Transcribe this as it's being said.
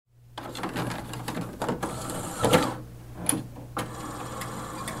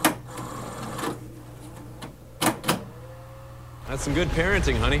That's some good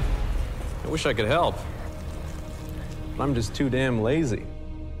parenting, honey. I wish I could help. But I'm just too damn lazy.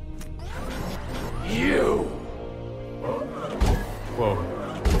 You!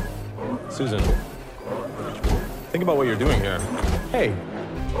 Whoa. Susan. Think about what you're doing here. Hey.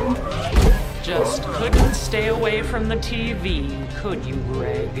 Just couldn't stay away from the TV, could you,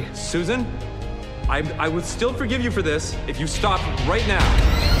 Greg? Susan? I would still forgive you for this if you stopped right now.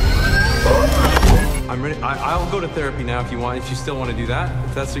 I'm ready. I'll go to therapy now if you want, if you still want to do that.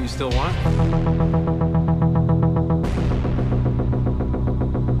 If that's what you still want.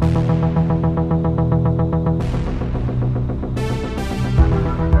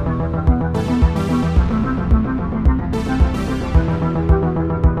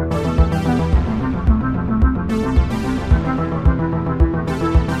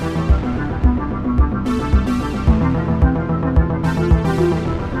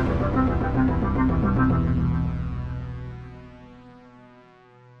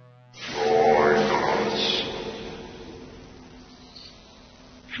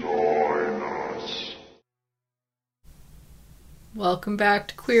 Welcome back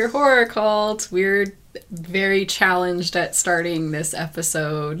to Queer Horror Cult. We're very challenged at starting this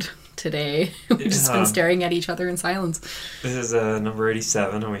episode today. We've just been staring at each other in silence. This is number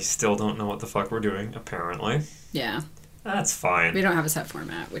 87, and we still don't know what the fuck we're doing, apparently. Yeah. That's fine. We don't have a set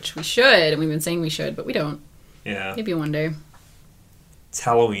format, which we should, and we've been saying we should, but we don't. Yeah. Maybe one day. It's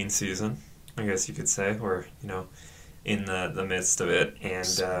Halloween season, I guess you could say. We're, in the midst of it. And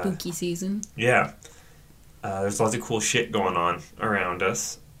spooky season. Yeah. There's lots of cool shit going on around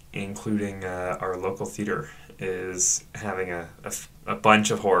us, including our local theater is having a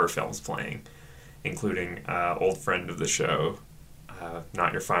bunch of horror films playing, including old friend of the show,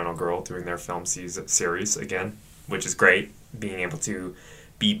 Not Your Final Girl, doing their film series again, which is great, being able to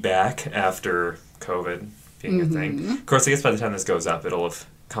be back after COVID being a thing. Of course, I guess by the time this goes up, it'll have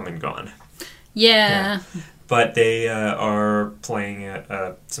come and gone. Yeah. But they are playing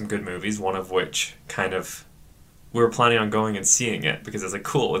some good movies, one of which we were planning on going and seeing it because it's like,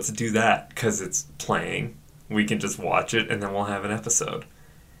 cool, let's do that because it's playing. We can just watch it and then we'll have an episode.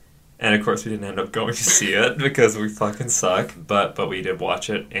 And of course we didn't end up going to see it because we fucking suck, but we did watch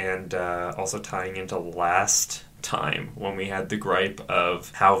it. And also tying into last time when we had the gripe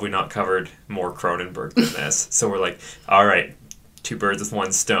of how have we not covered more Cronenberg than this. So we're like, all right, two birds with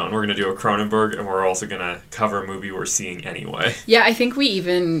one stone. We're going to do a Cronenberg, and we're also going to cover a movie we're seeing anyway. Yeah, I think we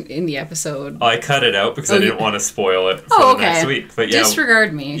even, in the episode... I cut it out because I didn't want to spoil it for the next week. But yeah,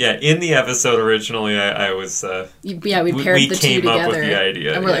 disregard me. Yeah, in the episode originally, I was... we paired the two together. We came up with the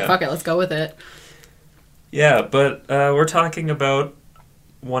idea. And we're like, fuck it, let's go with it. Yeah, but we're talking about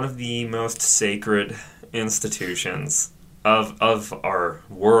one of the most sacred institutions of our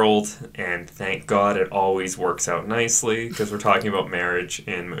world, and thank God it always works out nicely, because we're talking about marriage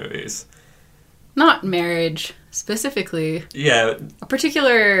in movies. Not marriage, specifically. Yeah. A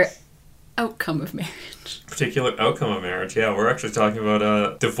particular outcome of marriage. Particular outcome of marriage, yeah. We're actually talking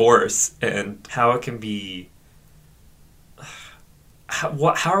about divorce, and how it can be... How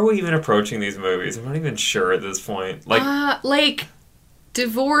are we even approaching these movies? I'm not even sure at this point. Like,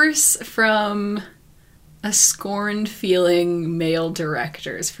 divorce from... a scorned-feeling male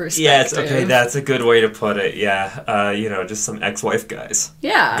director's perspective. Yes, okay, that's a good way to put it, yeah. Just some ex-wife guys.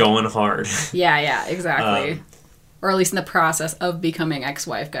 Yeah. Going hard. Yeah, exactly. Or at least in the process of becoming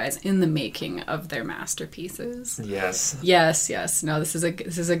ex-wife guys, in the making of their masterpieces. Yes. Yes. No, this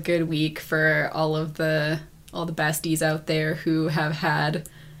is a good week for all the besties out there who have had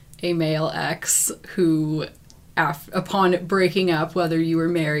a male ex who, upon breaking up, whether you were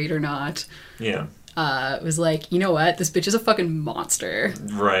married or not... Yeah. Was like, you know what? This bitch is a fucking monster.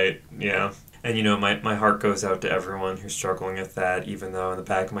 Right, yeah. And, my heart goes out to everyone who's struggling with that, even though in the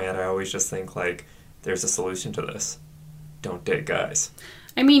back of my head I always just think, there's a solution to this. Don't date guys.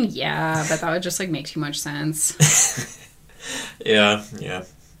 I mean, yeah, but that would just, make too much sense. Yeah.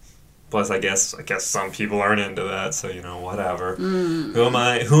 Plus, I guess some people aren't into that, so, whatever. Who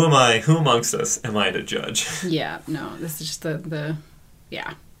amongst us am I to judge? Yeah, no, this is just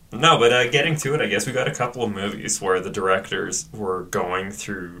yeah. No, but getting to it, I guess we got a couple of movies where the directors were going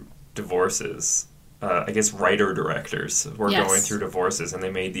through divorces. I guess writer-directors were going through divorces, and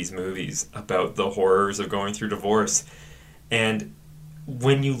they made these movies about the horrors of going through divorce. And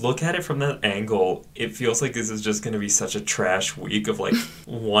when you look at it from that angle, it feels like this is just going to be such a trash week of,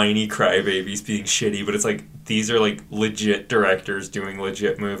 whiny crybabies being shitty, but it's these are, legit directors doing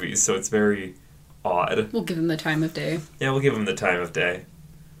legit movies, so it's very odd. We'll give them the time of day. Yeah, we'll give them the time of day.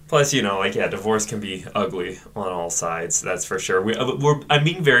 Plus, like, yeah, divorce can be ugly on all sides, that's for sure. I'm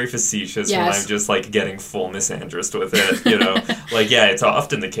being very facetious when I'm just, like, getting full misandrist with it, Like, yeah, it's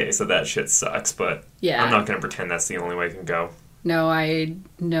often the case that shit sucks, but I'm not going to pretend that's the only way it can go. No,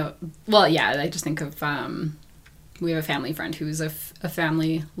 well, yeah, I just think of, we have a family friend who's a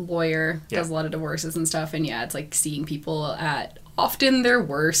family lawyer, does a lot of divorces and stuff, and yeah, it's like seeing people at often their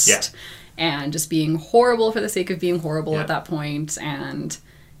worst, and just being horrible for the sake of being horrible at that point, and...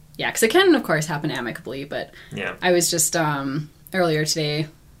 Yeah, because it can, of course, happen amicably, but I was just, earlier today,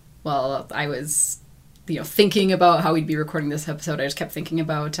 I was, thinking about how we'd be recording this episode, I just kept thinking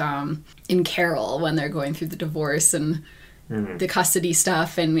about, in Carol, when they're going through the divorce and the custody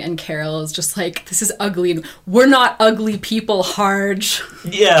stuff, and Carol is just like, this is ugly, and we're not ugly people, Harge.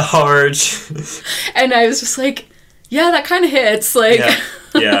 Yeah, Harge. And I was just like, yeah, that kind of hits, like...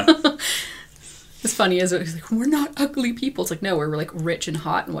 Yeah. As funny as it was, like, we're not ugly people. It's like, no, we're like rich and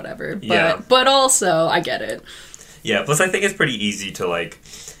hot and whatever. But also, I get it. Yeah, plus I think it's pretty easy to, like,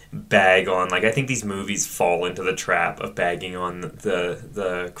 bag on. Like, I think these movies fall into the trap of bagging on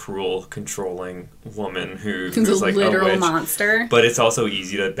the cruel, controlling woman who's like literal a witch. Monster. But it's also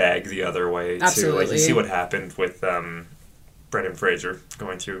easy to bag the other way, too. Absolutely. Like, you see what happened with Brendan Fraser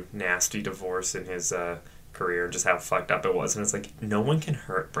going through nasty divorce in his career and just how fucked up it was. And it's like, no one can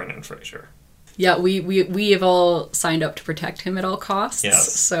hurt Brendan Fraser. Yeah, we have all signed up to protect him at all costs.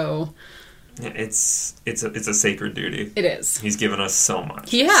 Yes. So it's a sacred duty. It is. He's given us so much.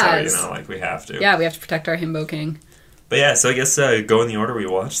 He has. So, like, we have to. Yeah, we have to protect our himbo king. But yeah, so I guess go in the order we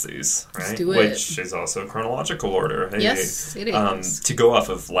watch these, right? Let's do it. Which is also chronological order. Hey, yes, it is. To go off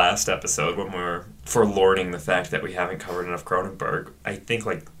of last episode when we were forlorning the fact that we haven't covered enough Cronenberg, I think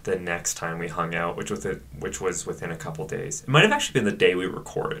like the next time we hung out, which was within a couple days. It might have actually been the day we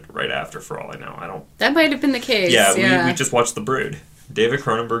recorded, right after, for all I know. That might have been the case. Yeah, we just watched The Brood. David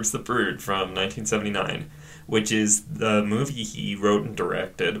Cronenberg's The Brood from 1979, which is the movie he wrote and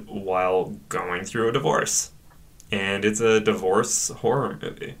directed while going through a divorce. And it's a divorce horror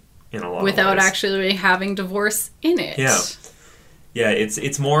movie in a lot of ways. Without actually having divorce in it. Yeah,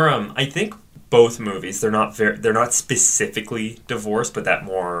 it's more. I think both movies they're not specifically divorce, but that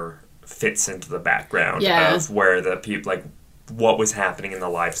more fits into the background of where the people like what was happening in the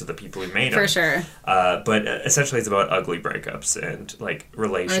lives of the people who made them. For sure. But essentially, it's about ugly breakups and like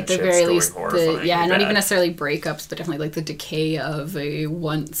relationships or at the very going least, horrifying. not even necessarily breakups, but definitely like the decay of a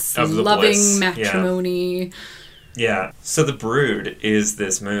once of loving bliss. matrimony. Yeah. So The Brood is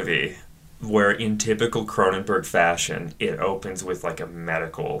this movie where, in typical Cronenberg fashion, it opens with like a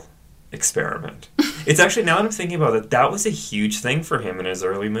medical experiment. It's actually, now that I'm thinking about it, that was a huge thing for him in his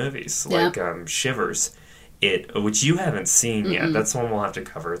early movies, like Shivers, which you haven't seen yet. That's one we'll have to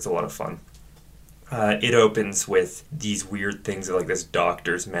cover. It's a lot of fun. It opens with these weird things like this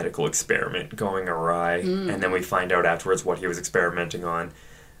doctor's medical experiment going awry, and then we find out afterwards what he was experimenting on.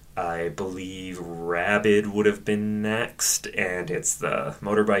 I believe Rabid would have been next, and it's the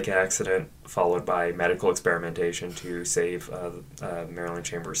motorbike accident followed by medical experimentation to save Marilyn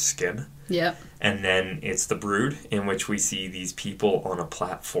Chambers' skin. Yep. And then it's The Brood, in which we see these people on a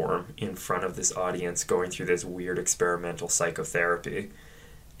platform in front of this audience going through this weird experimental psychotherapy.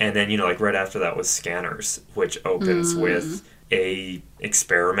 And then, like right after that was Scanners, which opens with a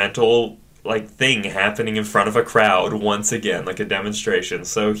experimental like thing happening in front of a crowd once again, like a demonstration.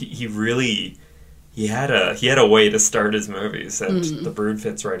 So he had a way to start his movies, and The Brood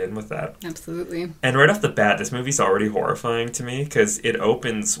fits right in with that. Absolutely. And right off the bat, this movie's already horrifying to me because it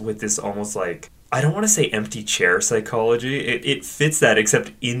opens with this almost like, I don't want to say empty chair psychology. It fits that,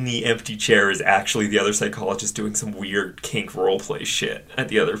 except in the empty chair is actually the other psychologist doing some weird kink roleplay shit at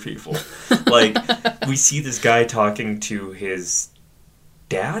the other people. Like, we see this guy talking to his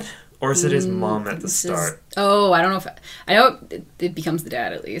dad? Or is it his mom at the start? I don't know if... I know it becomes the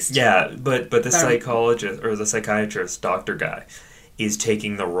dad, at least. Yeah, but the psychologist, or the psychiatrist, doctor guy, is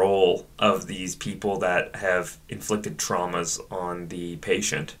taking the role of these people that have inflicted traumas on the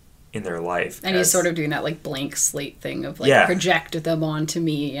patient in their life. And he's sort of doing that, like, blank slate thing of, like, project them onto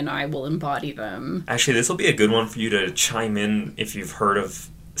me and I will embody them. Actually, this will be a good one for you to chime in if you've heard of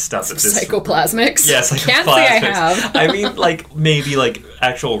stuff that this Psychoplasmics. Yeah, Psychoplasmics. Can't say I have. I mean, like, maybe like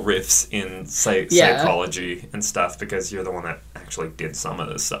actual riffs in psychology and stuff, because you're the one that actually did some of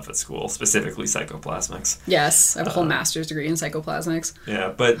this stuff at school, specifically Psychoplasmics. Yes, I have a whole master's degree in Psychoplasmics. Yeah,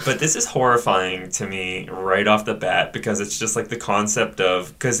 but this is horrifying to me right off the bat, because it's just like the concept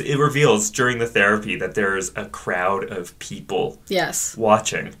of, because it reveals during the therapy that there's a crowd of people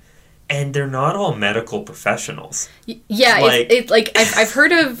watching. And they're not all medical professionals. Yeah, like, it's like I've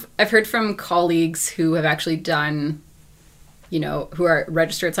heard from colleagues who have actually done who are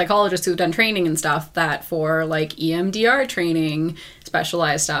registered psychologists who've done training and stuff, that for like EMDR training,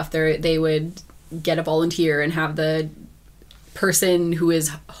 specialized stuff, they would get a volunteer and have the person who is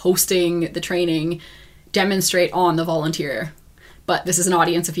hosting the training demonstrate on the volunteer. But this is an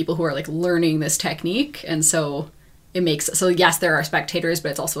audience of people who are like learning this technique, and so it makes, so yes, there are spectators,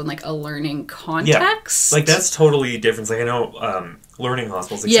 but it's also in like a learning context. Yeah, like that's totally different. Like I know learning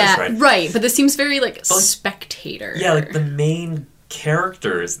hospitals exist, right? Right, but this seems very like spectator. Yeah, like the main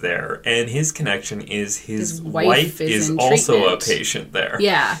character is there, and his connection is his wife is also treatment. a patient there.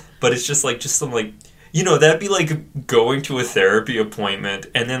 Yeah. But it's just some like, that'd be like going to a therapy appointment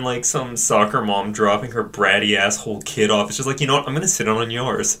and then like some soccer mom dropping her bratty asshole kid off. It's just like, you know what, I'm going to sit on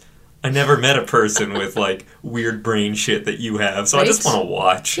yours. I never met a person with like weird brain shit that you have, so right? I just want to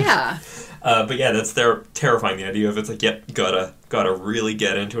watch. Yeah. But yeah, that's terrifying, the idea of it's like, yep, gotta really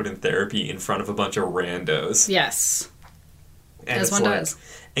get into it in therapy in front of a bunch of randos. Yes. And as one does.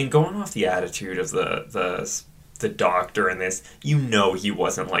 And going off the attitude of the doctor in this, he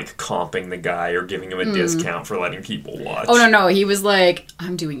wasn't like comping the guy or giving him a discount for letting people watch. Oh no, he was like,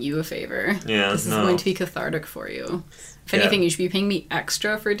 I'm doing you a favor. Yeah, this is going to be cathartic for you. If anything, you should be paying me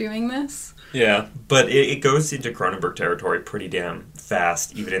extra for doing this. Yeah, but it goes into Cronenberg territory pretty damn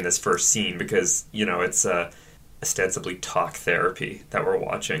fast, even in this first scene, because, it's ostensibly talk therapy that we're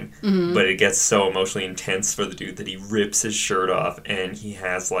watching, but it gets so emotionally intense for the dude that he rips his shirt off and he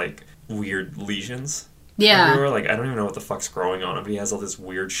has, like, weird lesions. Yeah. Everywhere. Like, I don't even know what the fuck's growing on him, but he has all this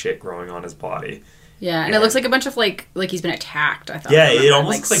weird shit growing on his body. Yeah, and it looks like a bunch of, like he's been attacked, I thought. Yeah, it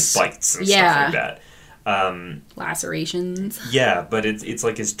almost looks like bites and stuff like that. Lacerations. Yeah, but it's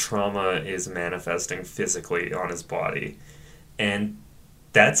like his trauma is manifesting physically on his body. And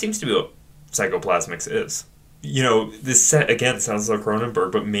that seems to be what Psychoplasmics is. This again sounds like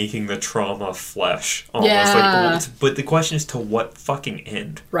Cronenberg, but making the trauma flesh. Almost. Yeah. But the question is, to what fucking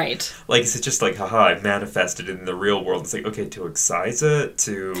end? Right. Like, is it just like, haha, I manifested it in the real world? It's like, okay, to excise it,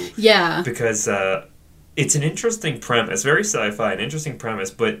 to... Yeah. Because it's an interesting premise, very sci-fi, an interesting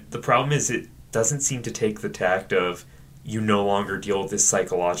premise, but the problem is it doesn't seem to take the tact of, you no longer deal with this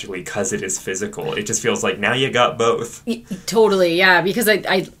psychologically because it is physical. It just feels like, now you got both. Totally, yeah, because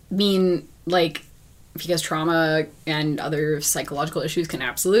I mean, like, because trauma and other psychological issues can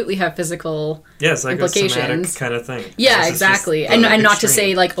absolutely have physical implications. Somatic kind of thing. Yeah, exactly. And not to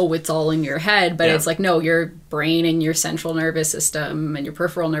say, like, oh, it's all in your head, but it's like, no, your brain and your central nervous system and your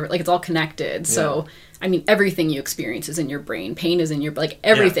peripheral nerve, like, it's all connected. So, I mean, everything you experience is in your brain. Pain is in your, like,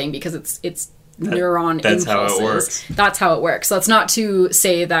 everything, because it's neuron that's impulses. How it works. That's how it works. So it's not to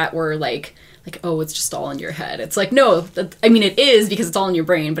say that we're like, oh, it's just all in your head. It's like, no, I mean, it is, because it's all in your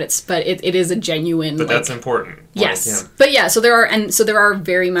brain, but it is a genuine. But that's important. Yes, but yeah. So there are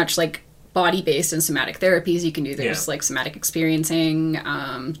very much like body-based and somatic therapies you can do. There's like somatic experiencing.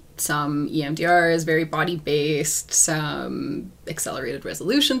 Some EMDR is very body-based. Some accelerated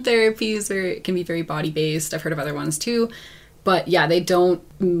resolution therapies can be very body-based. I've heard of other ones too. But yeah, they don't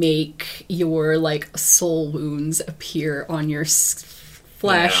make your like soul wounds appear on your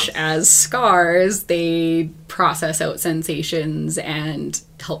flesh as scars. They process out sensations and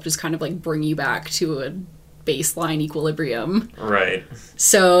help just kind of like bring you back to a baseline equilibrium. Right.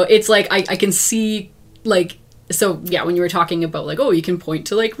 So it's like I can see like, so yeah, when you were talking about like, oh, you can point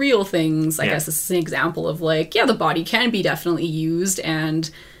to like real things, I guess this is an example of like, yeah, the body can be definitely used, and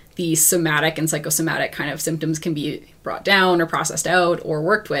the somatic and psychosomatic kind of symptoms can be brought down or processed out or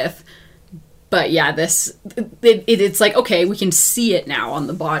worked with. But yeah, it's like, okay, we can see it now on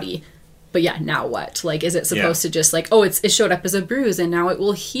the body. But yeah, now what? Like, is it supposed to just like, oh, it showed up as a bruise and now it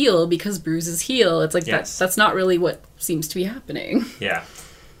will heal because bruises heal? It's like, that's not really what seems to be happening. Yeah.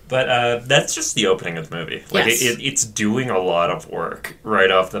 But that's just the opening of the movie. Like, it's doing a lot of work right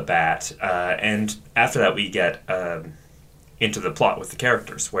off the bat. And after that, we get into the plot with the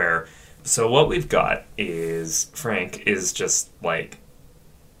characters, where... So what we've got is Frank is just, like...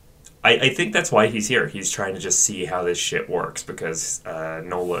 I think that's why he's here. He's trying to just see how this shit works, because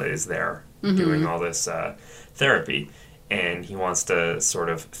Nola is there doing all this therapy, and he wants to sort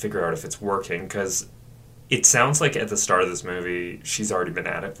of figure out if it's working, because it sounds like at the start of this movie, she's already been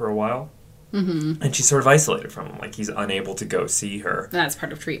at it for a while, and she's sort of isolated from him. Like, he's unable to go see her. That's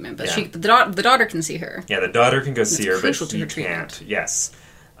part of treatment, but the daughter can see her. Yeah, the daughter can go see her, but he can't. Yes.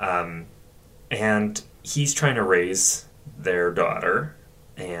 And he's trying to raise their daughter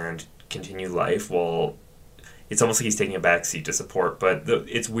and continue life. Well, it's almost like he's taking a backseat to support, but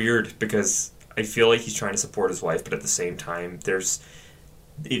it's weird because I feel like he's trying to support his wife, but at the same time there's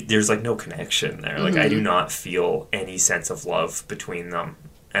like no connection there. Like, I do not feel any sense of love between them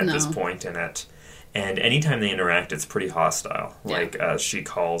at this point in it. And anytime they interact, it's pretty hostile. Yeah. Like, she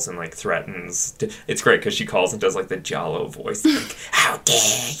calls and, like, threatens. It's great because she calls and does, like, the Giallo voice. Like, how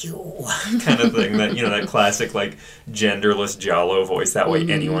dare you? Kind of thing. That, that classic, like, genderless Giallo voice. That way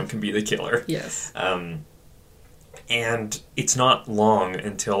anyone can be the killer. Yes. And it's not long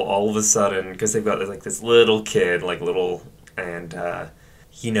until all of a sudden, because they've got, like, this little kid, and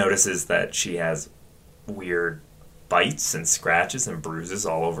he notices that she has weird bites and scratches and bruises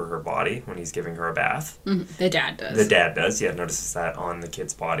all over her body when he's giving her a bath. The dad does. The dad does, yeah, notices that on the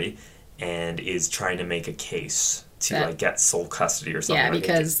kid's body and is trying to make a case to get sole custody or something. Yeah,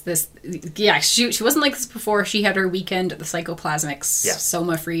 because she wasn't like this before. She had her weekend at the Psychoplasmics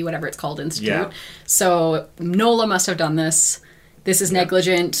Soma-Free, whatever it's called, institute. Yeah. So Nola must have done this. This is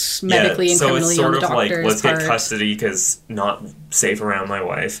negligent, medically and criminally on the doctor's like, let's part. get custody because not safe around my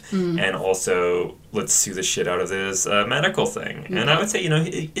wife, and also let's sue the shit out of this medical thing. And I would say,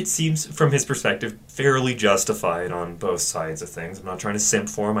 it seems, from his perspective, fairly justified on both sides of things. I'm not trying to simp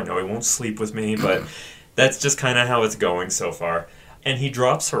for him. I know he won't sleep with me, but that's just kind of how it's going so far. And he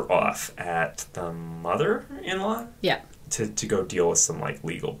drops her off at the mother-in-law to go deal with some, like,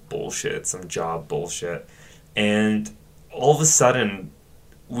 legal bullshit, some job bullshit. And all of a sudden,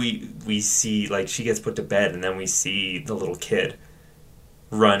 we see, like, she gets put to bed, and then we see the little kid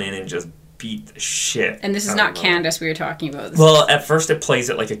run in and just beat the shit. And this is not Candace we were talking about. Well, at first it plays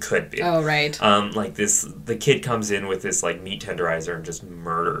it like it could be. Oh, right. The kid comes in with this, like, meat tenderizer and just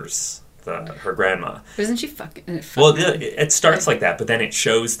murders her grandma. But isn't she fucking... Well, it starts like that, but then it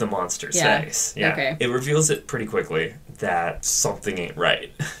shows the monster's face. Yeah. Okay. It reveals it pretty quickly that something ain't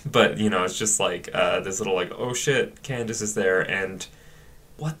right. But, it's just like this little, like, oh shit, Candace is there, and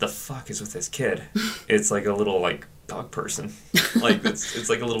what the fuck is with this kid? It's like a little, like, dog person. Like, it's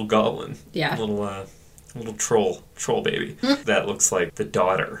like a little goblin. Yeah. A little troll baby that looks like the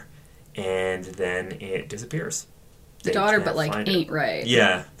daughter. And then it disappears. The daughter, but, like, ain't right.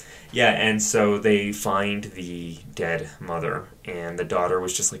 Yeah. Yeah, and so they find the dead mother, and the daughter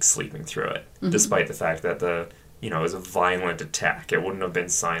was just, like, sleeping through it, despite the fact that it was a violent attack. It wouldn't have been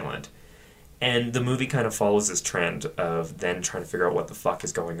silent. And the movie kind of follows this trend of then trying to figure out what the fuck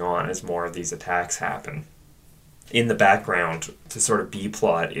is going on as more of these attacks happen. In the background, the sort of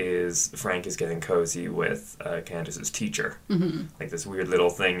B-plot is Frank is getting cozy with Candace's teacher. Like, this weird little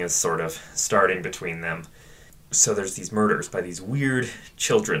thing is sort of starting between them. So there's these murders by these weird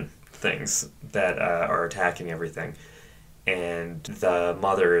children things that are attacking everything. And the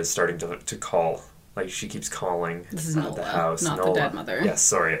mother is starting to call. Like, she keeps calling this is Nola, the house. not Nola. the dead mother. Yes,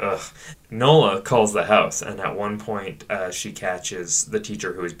 sorry. Nola calls the house, and at one point she catches the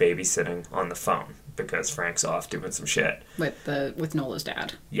teacher who is babysitting on the phone because Frank's off doing some shit. With Nola's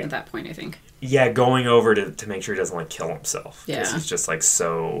dad at that point, I think. Yeah, going over to make sure he doesn't, like, kill himself. Yeah. Because he's just, like,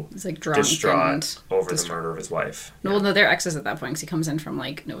 so he's, like, drunk distraught over the murder of his wife. No, they're exes at that point because he comes in from,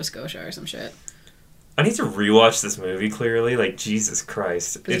 like, Nova Scotia or some shit. I need to rewatch this movie, clearly. Like, Jesus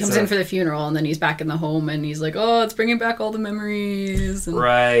Christ. He comes in for the funeral, and then he's back in the home, and he's like, oh, it's bringing back all the memories. And...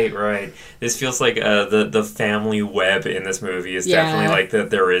 Right. This feels like the family web in this movie is definitely like the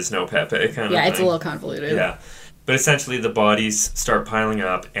there is no Pepe kind of thing. Yeah, it's a little convoluted. Yeah. But essentially, the bodies start piling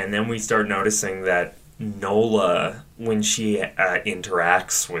up, and then we start noticing that Nola, when she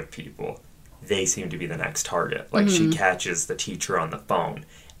interacts with people, they seem to be the next target. Like, she catches the teacher on the phone,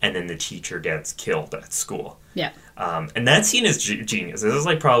 and then the teacher gets killed at school. Yeah. And that scene is genius. This is,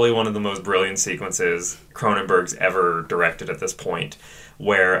 like, probably one of the most brilliant sequences Cronenberg's ever directed at this point,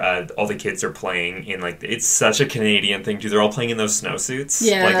 where all the kids are playing in, like, it's such a Canadian thing, too. They're all playing in those snowsuits.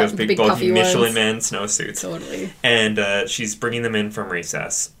 Yeah, like those big bulky Michelin ones. Man snowsuits. Totally. And she's bringing them in from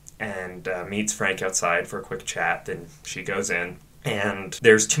recess and meets Frank outside for a quick chat. Then she goes in. And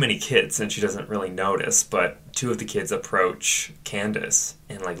there's too many kids, and she doesn't really notice, but two of the kids approach Candace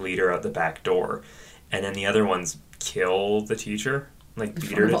and, like, lead her out the back door. And then the other ones kill the teacher, like,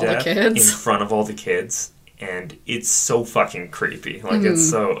 beat her to death in front of all the kids. And it's so fucking creepy. Like, it's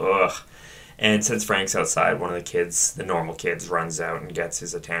so, ugh. And since Frank's outside, one of the kids, the normal kids, runs out and gets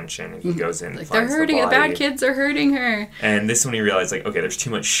his attention, and he goes in and finds the body. The bad kids are hurting her. And this is when he realized, like, okay, there's too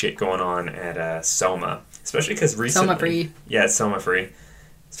much shit going on at Soma. Especially because recently... Soma-Free. Yeah, it's Soma-Free.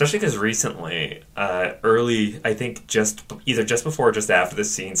 Especially because recently, I think either just before or just after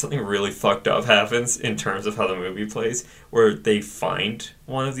this scene, something really fucked up happens in terms of how the movie plays, where they find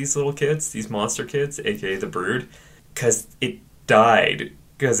one of these little kids, these monster kids, aka the Brood, because it died,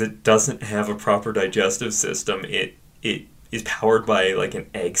 because it doesn't have a proper digestive system. It is powered by, like, an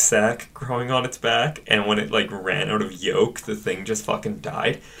egg sac growing on its back, and when it, like, ran out of yolk, the thing just fucking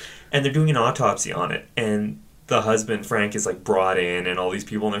died. And they're doing an autopsy on it, and the husband, Frank, is, like, brought in, and all these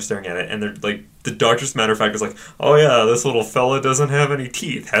people, and they're staring at it, and they're, like, the doctor's matter of fact is like, oh yeah, this little fella doesn't have any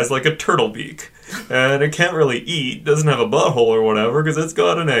teeth, has, like, a turtle beak, and it can't really eat, doesn't have a butthole or whatever, because it's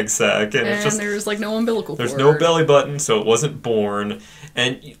got an egg sac, and it's just... there's, like, no umbilical cord. There's no belly button, so it wasn't born,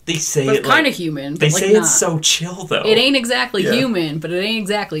 and they say but it, kind like... of human, They but, like, say not. it's so chill, though. It ain't exactly human, but it ain't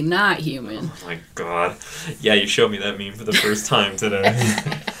exactly not human. Oh my god. Yeah, you showed me that meme for the first time today.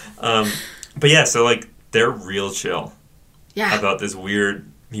 But yeah, so, like, they're real chill about this weird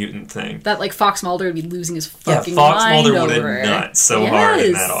mutant thing. That, like, Fox Mulder would be losing his fucking Fox mind Mulder would over. have nut so hard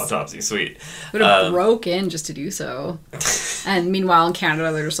in that autopsy suite. Would have broke in just to do so. And meanwhile, in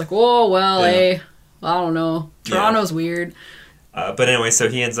Canada, they're just like, oh, well, I don't know. Toronto's weird. But anyway, so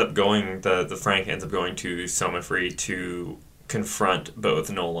he ends up going, the Frank ends up going to Somafree to confront both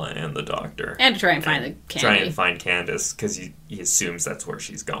Nola and the doctor. And to try and find the Candy. Try and find Candace, because he assumes that's where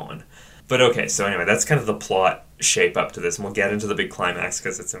she's going. But okay, so anyway, that's kind of the plot shape up to this, and we'll get into the big climax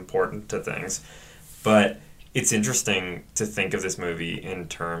because it's important to things. But it's interesting to think of this movie in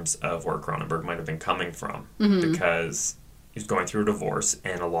terms of where Cronenberg might have been coming from, because he was going through a divorce,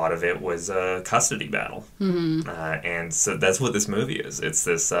 and a lot of it was a custody battle. And so that's what this movie is. It's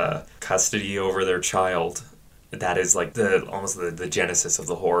this custody over their child. That is like almost the genesis of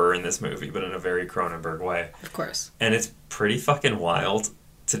the horror in this movie, but in a very Cronenberg way. Of course. And it's pretty fucking wild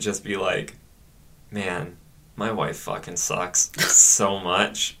to just be like, man, my wife fucking sucks so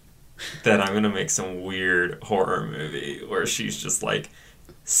much that I'm gonna make some weird horror movie where she's just like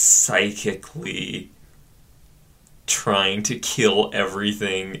psychically trying to kill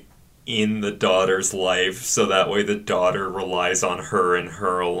everything in the daughter's life so that way the daughter relies on her and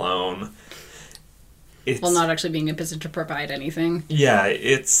her alone. While not actually being in a position to provide anything. Yeah,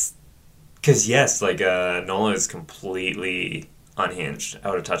 it's... Because yes, like, Nola is completely unhinged,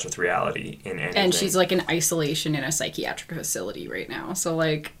 out of touch with reality in anything. And she's, like, in isolation in a psychiatric facility right now, so,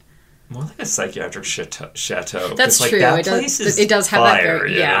 like... More like a psychiatric chateau. That's like, true. That place is it does have fire, that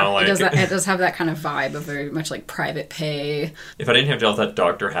very, you know? Like, it does have that kind of vibe of very much like private pay. If I didn't have to deal with that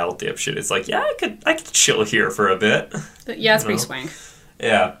Dr. Hal dipshit, it's like, yeah, I could chill here for a bit. Yeah, it's pretty swank.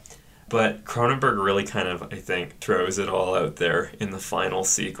 Yeah. But Cronenberg really kind of, I think, throws it all out there in the final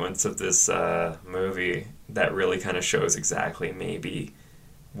sequence of this movie that really kind of shows exactly maybe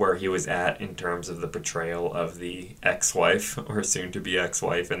where he was at in terms of the portrayal of the ex-wife, or soon-to-be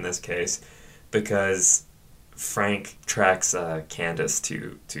ex-wife in this case, because Frank tracks Candace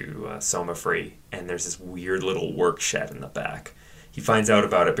to Somafree, and there's this weird little work shed in the back. He finds out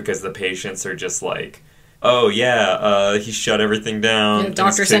about it because the patients are just like, oh yeah, he shut everything down. The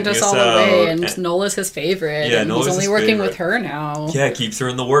doctor sent us all away, and Nola's his favorite. Yeah, and Nola's he's only his working favorite. with her now. Yeah, keeps her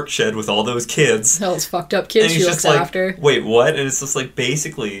in the work shed with all those kids. Those fucked up kids she looks like, after. Wait, what? And it's just like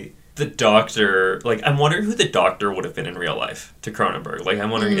basically the doctor. Like, I'm wondering who the doctor would have been in real life to Cronenberg. Like, I'm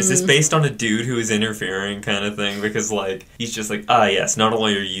wondering, is this based on a dude who is interfering kind of thing? Because like he's just like, yes, not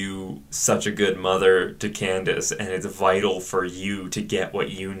only are you such a good mother to Candace, and it's vital for you to get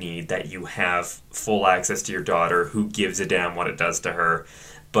what you need, that you have full access to your daughter, who gives a damn what it does to her,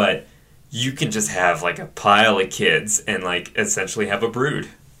 but you can just have like a pile of kids and like essentially have a brood.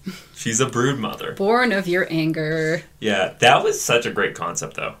 She's a brood mother. Born of your anger. Yeah, that was such a great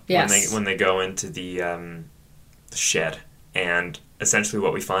concept though. Yes. When they go into the shed, and essentially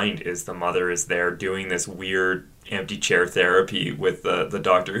what we find is the mother is there doing this weird empty chair therapy with the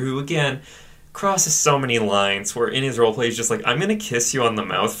doctor, who again crosses so many lines, where in his roleplay he's just like, I'm gonna kiss you on the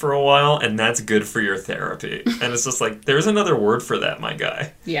mouth for a while and that's good for your therapy. And it's just like, there's another word for that, my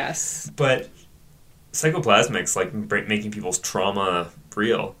guy. Yes. But psychoplasmics, like making people's trauma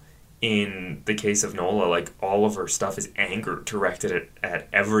real. In the case of Nola, like, all of her stuff is anger directed at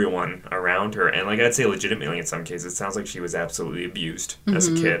everyone around her. And, like, I'd say legitimately in some cases, it sounds like she was absolutely abused as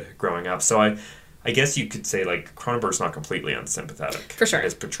a kid growing up. So I guess you could say, like, Cronenberg's not completely unsympathetic. For sure. In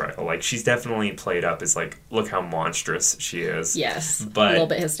his portrayal. Like, she's definitely played up as, like, look how monstrous she is. Yes. But, a little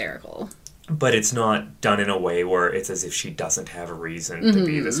bit hysterical. But it's not done in a way where it's as if she doesn't have a reason to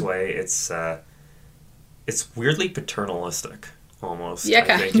be this way. It's weirdly paternalistic. Almost, yeah,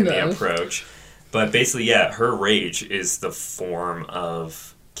 I think, in the approach. But basically, yeah, her rage is the form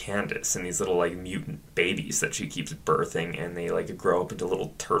of Candace and these little, like, mutant babies that she keeps birthing, and they, like, grow up into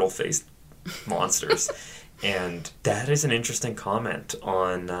little turtle-faced monsters. And that is an interesting comment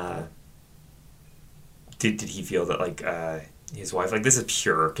on, did he feel that, like, his wife, like, this is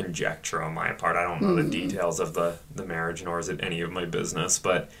pure conjecture on my part. I don't know the details of the marriage, nor is it any of my business,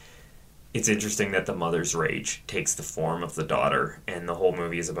 but it's interesting that the mother's rage takes the form of the daughter, and the whole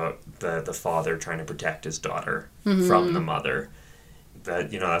movie is about the father trying to protect his daughter from the mother.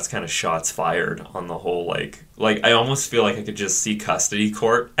 that, that's kind of shots fired on the whole, like I almost feel like I could just see custody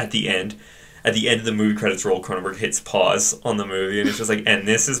court at the end. At the end of the movie credits roll, Cronenberg hits pause on the movie, and it's just like, and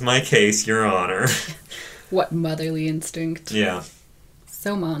this is my case, Your Honor. What motherly instinct. Yeah.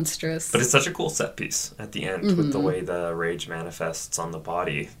 So monstrous. But it's such a cool set piece at the end with the way the rage manifests on the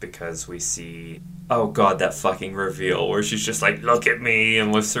body, because we see, oh god, that fucking reveal where she's just like, look at me,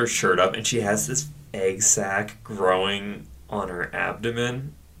 and lifts her shirt up, and she has this egg sac growing on her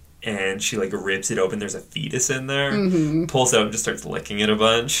abdomen, and she like rips it open. There's a fetus in there, pulls it out and just starts licking it a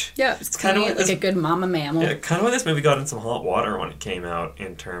bunch. Yeah, it's kind of like a good mama mammal. Yeah, kind of when this movie got in some hot water when it came out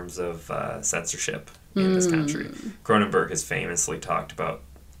in terms of censorship in this country. Cronenberg has famously talked about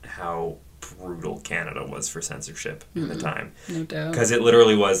how brutal Canada was for censorship at the time. No doubt. Because it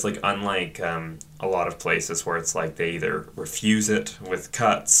literally was, like, unlike a lot of places where it's like they either refuse it with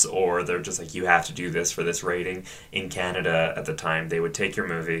cuts or they're just like, you have to do this for this rating. In Canada at the time, they would take your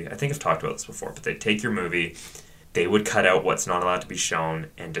movie, I think I've talked about this before, but they'd take your movie, they would cut out what's not allowed to be shown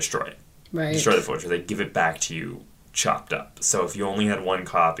and destroy it. Right. Destroy the footage. They'd give it back to you chopped up. So if you only had one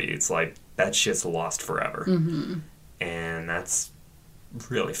copy, it's like, that shit's lost forever. And that's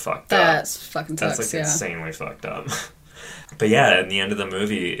really fucked up. That's fucking sucks, That's like insanely fucked up. But yeah, and the end of the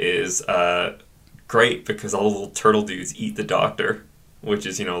movie is great because all the little turtle dudes eat the doctor, which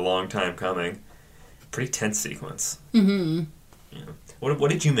is, a long time coming. Pretty tense sequence. Yeah. What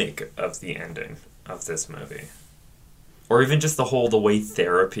did you make of the ending of this movie? Or even just the way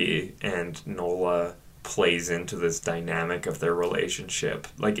therapy and Nola plays into this dynamic of their relationship.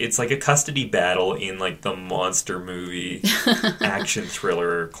 Like, it's like a custody battle in, like, the monster movie action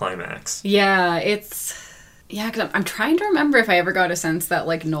thriller climax. Yeah, because I'm trying to remember if I ever got a sense that,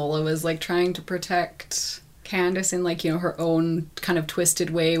 like, Nola was, like, trying to protect Candace in, like, her own kind of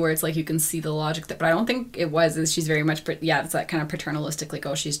twisted way where it's like you can see the logic that, but I don't think it was. She's very much, it's that kind of paternalistic, like,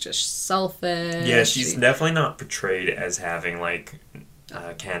 oh, she's just selfish. Yeah, she's definitely not portrayed as having, like,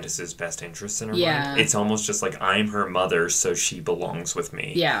 Candace's best interests in her mind. It's almost just like, I'm her mother, so she belongs with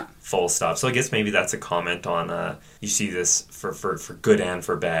me. Yeah. Full stop. So I guess maybe that's a comment on, you see this for good and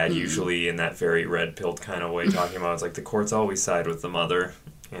for bad, usually in that very red-pilled kind of way, talking about, it's like, the courts always side with the mother.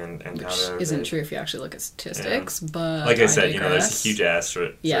 And which isn't true if you actually look at statistics, but like I said, there's a huge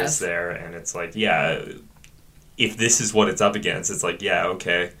asterisk there, and it's like, if this is what it's up against, it's like,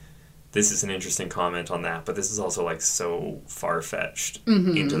 okay, this is an interesting comment on that, but this is also, like, so far-fetched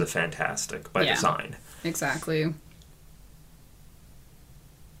into the fantastic by design. Exactly. I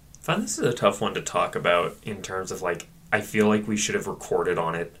find this is a tough one to talk about in terms of, like, I feel like we should have recorded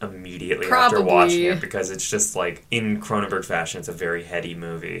on it immediately after watching it, because it's just, like, in Cronenberg fashion, it's a very heady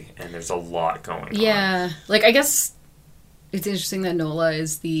movie, and there's a lot going on. Yeah. Like, I guess it's interesting that Nola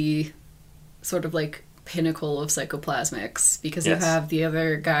is the sort of, like, pinnacle of psychoplasmics, because you have the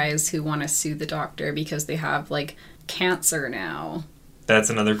other guys who want to sue the doctor because they have, like, cancer now. That's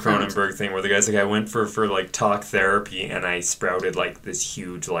another Cronenberg thing where the guy's like, I went for like, talk therapy, and I sprouted, like, this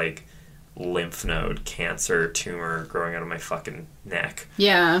huge, like, lymph node cancer tumor growing out of my fucking neck.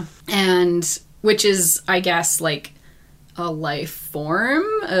 Yeah. And which is, I guess, like, a life form,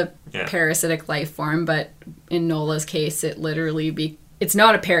 a parasitic life form, but in Nola's case, it literally it's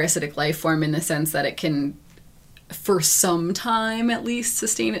not a parasitic life form in the sense that it can, for some time at least,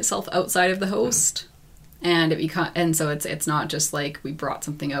 sustain itself outside of the host. And so it's not just like we brought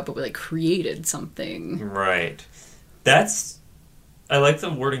something out, but we, like, created something. Right. I like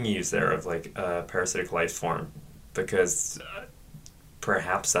the wording you use there of, like, a parasitic life form, because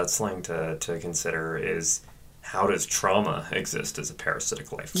perhaps that's slang to consider is, how does trauma exist as a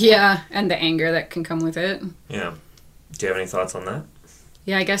parasitic life form? Yeah, and the anger that can come with it. Yeah. Do you have any thoughts on that?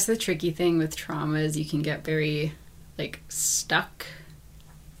 Yeah, I guess the tricky thing with trauma is you can get very, like, stuck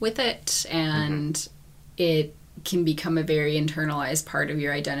with it, and it can become a very internalized part of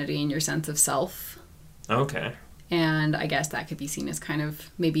your identity and your sense of self. Okay. And I guess that could be seen as kind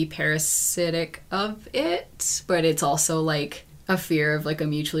of maybe parasitic of it, but it's also, like, a fear of, like, a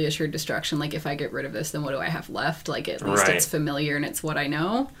mutually assured destruction. Like, if I get rid of this, then what do I have left? Like, at least it's familiar and it's what I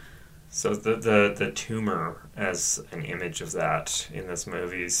know. So the tumor as an image of that in this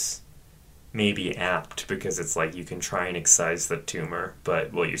movie's may be apt, because it's like you can try and excise the tumor,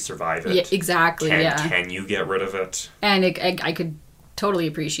 but will you survive it? Yeah, exactly. Can you get rid of it? And I could totally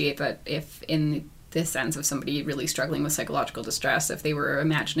appreciate that if in the sense of somebody really struggling with psychological distress, if they were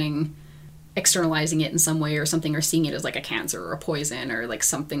imagining externalizing it in some way or something, or seeing it as, like, a cancer or a poison or, like,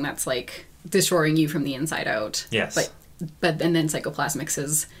 something that's, like, destroying you from the inside out. Yes. And then psychoplasmics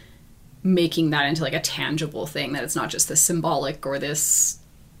is making that into, like, a tangible thing, that it's not just this symbolic or this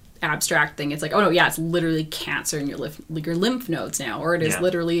abstract thing. It's like, oh no, yeah, it's literally cancer in your lymph nodes now, or it is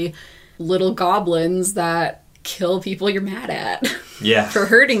literally little goblins that kill people you're mad at for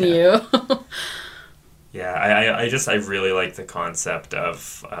hurting you. Yeah, I really like the concept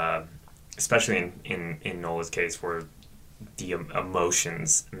of, especially in Nola's case, where the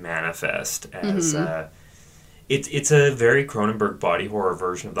emotions manifest as it's a very Cronenberg body horror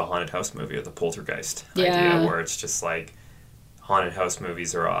version of the haunted house movie, or the Poltergeist idea, where it's just like haunted house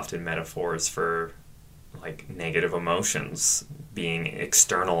movies are often metaphors for like negative emotions being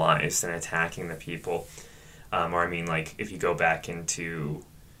externalized and attacking the people. Or I mean, like, if you go back into,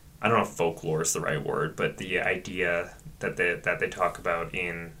 I don't know if folklore is the right word, but the idea that they talk about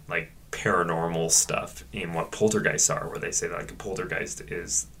in like paranormal stuff in what poltergeists are, where they say that like a poltergeist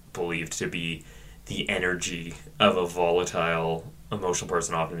is believed to be the energy of a volatile emotional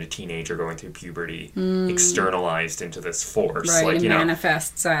person, often a teenager going through puberty, externalized into this force. Right, like, it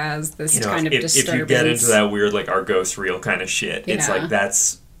manifests as this kind of disturbance. If you get into that weird, like, are ghosts real kind of shit, it's like,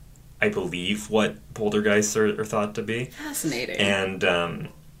 that's, I believe, what poltergeists are thought to be. Fascinating. And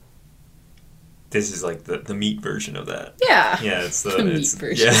this is like the meat version of that. Yeah. Yeah, it's the meat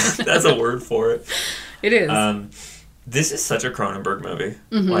version. Yeah, that's a word for it. It is. This is such a Cronenberg movie.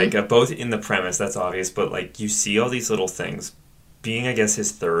 Like, both in the premise, that's obvious, but, like, you see all these little things. Being, I guess,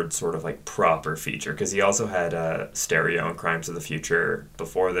 his third sort of, like, proper feature, because he also had Stereo and Crimes of the Future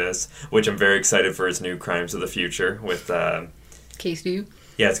before this, which I'm very excited for his new Crimes of the Future with... K-Stu?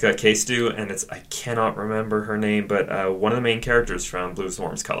 Yeah, it's got K-Stu, and it's, I cannot remember her name, but one of the main characters from Blue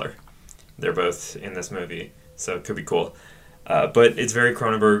Swarm's Color. They're both in this movie, so it could be cool. But it's very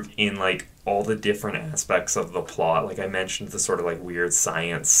Cronenberg in, like, all the different aspects of the plot. Like I mentioned, the sort of like weird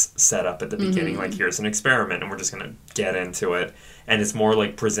science setup at the beginning, like here's an experiment and we're just going to get into it. And it's more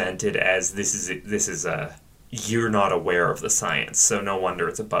like presented as this is you're not aware of the science, so no wonder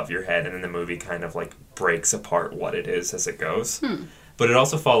it's above your head. And then the movie kind of like breaks apart what it is as it goes. But it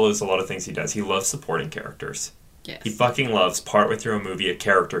also follows a lot of things he does. He loves supporting characters. Yes. He fucking loves, partway through a movie, a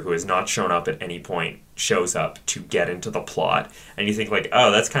character who has not shown up at any point shows up to get into the plot. And you think, like,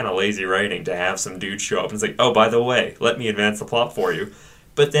 oh, that's kind of lazy writing to have some dude show up. And it's like, oh, by the way, let me advance the plot for you.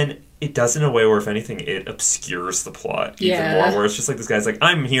 But then it does in a way where, if anything, it obscures the plot even more. Where it's just like, this guy's like,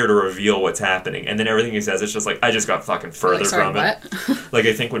 I'm here to reveal what's happening. And then everything he says, it's just like, I just got fucking further from it. Like,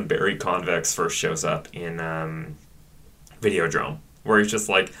 I think when Barry Convex first shows up in Videodrome, where he's just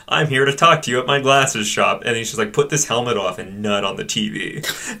like, I'm here to talk to you at my glasses shop. And he's just like, put this helmet off and nut on the TV.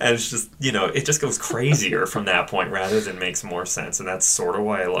 And it's just, you know, it just goes crazier from that point rather than makes more sense. And that's sort of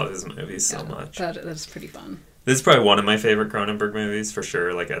why I love his movies so much. That's pretty fun. This is probably one of my favorite Cronenberg movies, for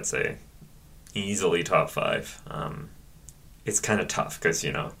sure. Like, I'd say easily top 5. It's kind of tough because,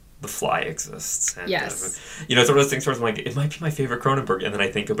 you know, The Fly exists. And, you know, it's one of those things where I'm like, it might be my favorite Cronenberg. And then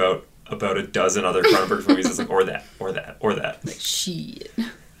I think about a dozen other Cronenberg movies. It's like, or that. Like, shit.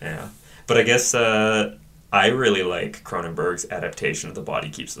 Yeah. But I guess I really like Cronenberg's adaptation of The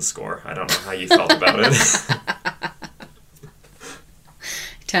Body Keeps the Score. I don't know how you felt about it.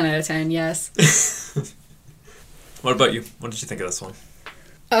 10 out of 10, yes. What about you? What did you think of this one?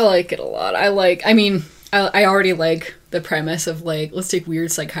 I like it a lot. I already like the premise of, like, let's take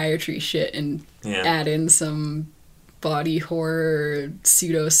weird psychiatry shit and add in some body horror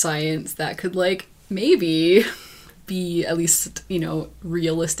pseudoscience that could, like, maybe be at least, you know,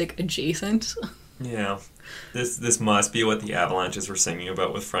 realistic adjacent. Yeah. This must be what the Avalanches were singing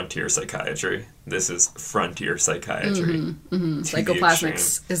about with Frontier Psychiatry. This is Frontier Psychiatry.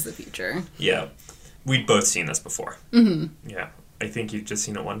 Psychoplasmics is the future. Yeah. We'd both seen this before. Yeah. I think you've just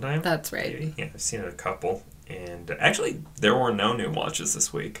seen it one time. That's right. Maybe. Yeah, I've seen it a couple. And actually, there were no new watches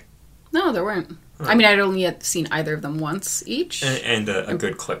this week. No, there weren't. Oh. I mean, I'd only yet seen either of them once each. And a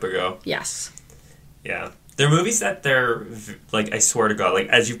good clip ago. Yes. Yeah. They're movies that they're, like, I swear to God, like,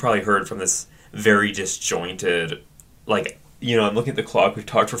 as you've probably heard from this very disjointed, like, you know, I'm looking at the clock, we've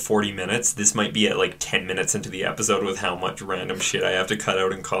talked for 40 minutes. This might be at, like, 10 minutes into the episode with how much random shit I have to cut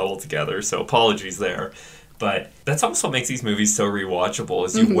out and cobble together, so apologies there. But that's also what makes these movies so rewatchable,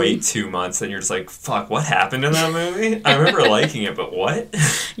 is you wait 2 months and you're just like, fuck, what happened in that movie? I remember liking it, but what?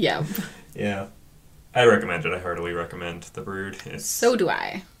 Yeah. Yeah. I recommend it. I heartily recommend The Brood. So do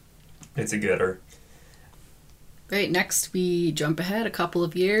I. It's a gooder. Right, next we jump ahead a couple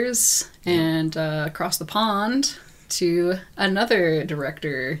of years and across the pond to another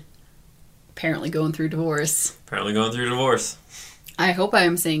director apparently going through divorce. I hope I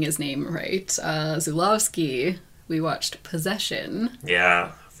am saying his name right. Zulawski. We watched Possession.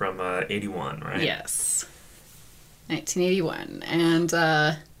 Yeah, from 81, right? Yes. 1981. And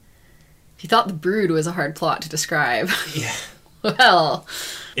if you thought The Brood was a hard plot to describe, yeah. Well,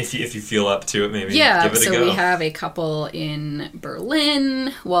 If you feel up to it, maybe Yeah, give it a so go. we have a couple in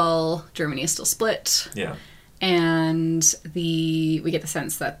Berlin while Germany is still split. Yeah. And we get the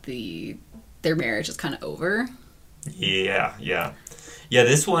sense that their marriage is kind of over. Yeah.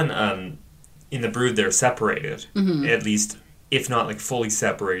 This one, in The Brood, they're separated. Mm-hmm. At least, if not like fully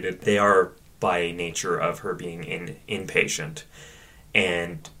separated, they are by nature of her being inpatient.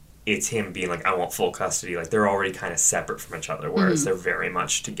 And it's him being like, I want full custody. Like, they're already kind of separate from each other, whereas they're very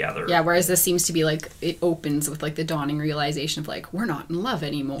much together. Yeah, whereas this seems to be like, it opens with like the dawning realization of like, we're not in love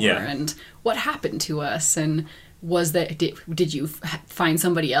anymore. Yeah. And what happened to us? And was that, did you find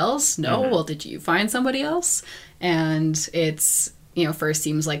somebody else? No? Well, did you find somebody else? And it's, first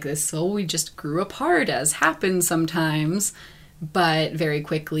seems like this, we just grew apart, as happens sometimes. But very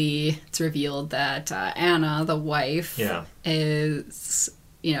quickly, it's revealed that Anna, the wife, is,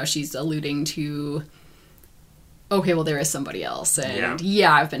 she's alluding to, okay, well, there is somebody else. And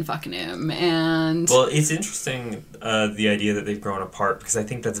I've been fucking him. And well, it's interesting, the idea that they've grown apart, because I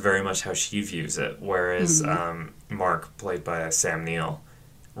think that's very much how she views it. Whereas Mark, played by Sam Neill,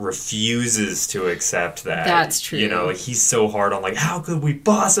 refuses to accept that. That's true. Like, he's so hard on, like, how could we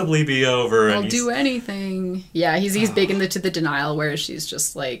possibly be over? I'll do anything. Yeah, he's big into the denial, whereas she's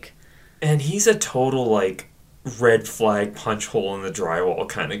just like... And he's a total, like, red flag punch hole in the drywall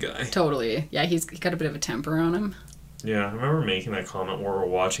kind of guy. Totally. Yeah, he's got a bit of a temper on him. Yeah, I remember making that comment where we're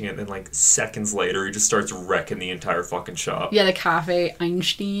watching it, and then, like, seconds later, he just starts wrecking the entire fucking shop. Yeah, the Cafe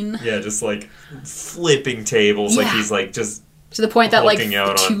Einstein. Yeah, just, like, flipping tables. Yeah. Like, he's, like, just... To the point that, like, hulking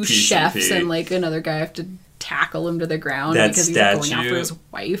out on two chefs PCP. and, like, another guy have to tackle him to the ground That because he's statue- going after his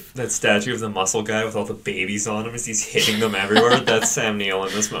wife. That statue of the muscle guy with all the babies on him as he's hitting them everywhere, that's Sam Neill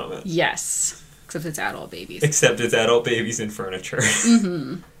in this moment. Yes. Except it's adult babies. Except it's adult babies in furniture.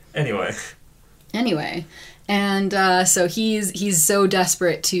 Anyway. And so he's so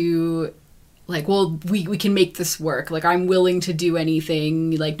desperate to, like, well, we can make this work. Like, I'm willing to do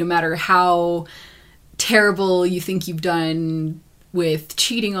anything, like, no matter how terrible you think you've done with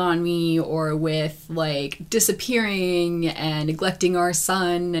cheating on me or with, like, disappearing and neglecting our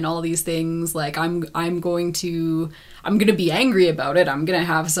son and all these things. Like, I'm going to be angry about it. I'm going to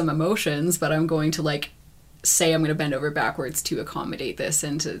have some emotions, but I'm going to, like, say I'm going to bend over backwards to accommodate this,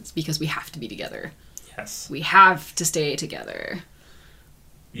 and because we have to be together. Yes. We have to stay together.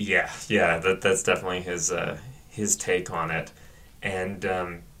 Yeah, that's definitely his take on it. And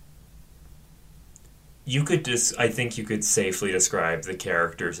I think you could safely describe the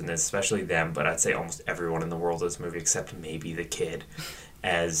characters in this, especially them, but I'd say almost everyone in the world of this movie, except maybe the kid,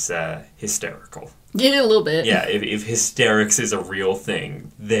 as hysterical. Yeah, a little bit. Yeah, if hysterics is a real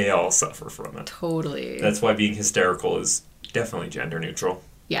thing, they all suffer from it. Totally. That's why being hysterical is definitely gender neutral.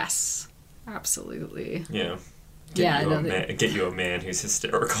 Yes, absolutely. Yeah. Get you a man who's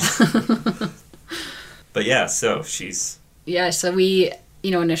hysterical. But yeah, so she's... Yeah, so we,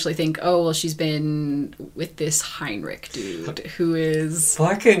 initially think, oh, well, she's been with this Heinrich dude who is...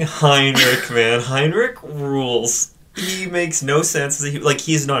 Fucking Heinrich, man. Heinrich rules. He makes no sense as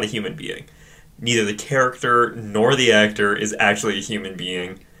he's not a human being. Neither the character nor the actor is actually a human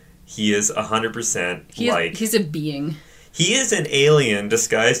being. He is 100% He's a being. He is an alien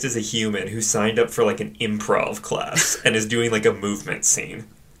disguised as a human who signed up for, like, an improv class and is doing, like, a movement scene.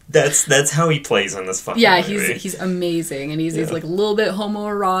 That's how he plays in this fucking movie. He's amazing, and he's like a little bit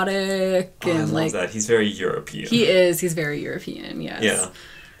homoerotic, and I love that. He's very European. He's very European, yes. Yeah.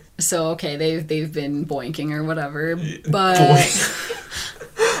 So okay, they've been boinking or whatever, but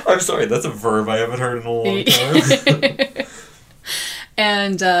I'm sorry, that's a verb I haven't heard in a long time.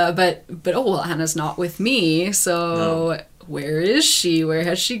 And but well, Anna's not with me, so No. Where is she? Where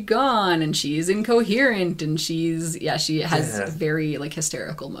has she gone? And she's incoherent, and she has very, like,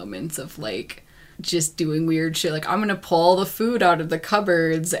 hysterical moments of, like, just doing weird shit. Like, I'm gonna pull the food out of the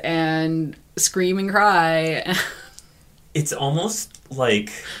cupboards and scream and cry. It's almost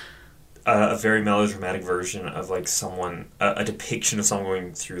like a very melodramatic version of, like, a depiction of someone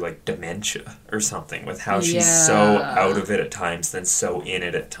going through, like, dementia or something, with how she's so out of it at times, then so in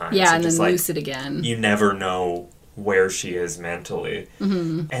it at times. Yeah, and then like, lucid again. You never know where she is mentally.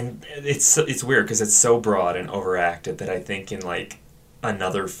 Mm-hmm. And it's weird because it's so broad and overacted that I think in, like,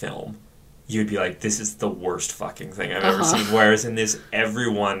 another film you'd be like, this is the worst fucking thing I've ever seen. Whereas in this,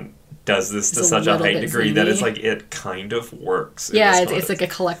 everyone does this to such a high degree that it's like it kind of works. Yeah, it's like a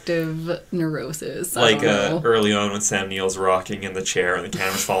collective neurosis. Like early on when Sam Neill's rocking in the chair and the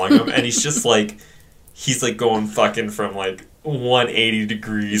camera's following him, and he's like going fucking from, like, 180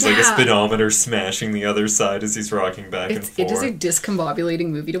 degrees, like a Yeah. speedometer smashing the other side as he's rocking back and It forth. is a discombobulating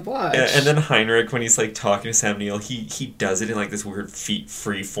movie to watch. And then Heinrich, when he's like talking to Sam Neill, he does it in like this weird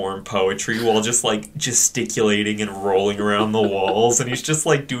free form poetry while just like gesticulating and rolling around the walls, and he's just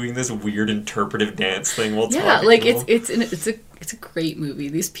like doing this weird interpretive dance thing while yeah, talking. like to him. it's a great movie.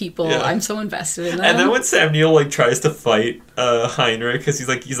 These people, Yeah. I'm so invested in them. And then when Sam Neill like tries to fight Heinrich, because he's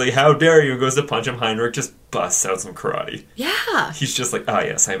like, how dare you, and goes to punch him, Heinrich just busts out some karate. yeah, He's just like,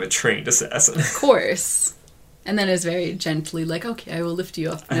 yes, I'm a trained assassin. of course. And then is very gently like, okay, I will lift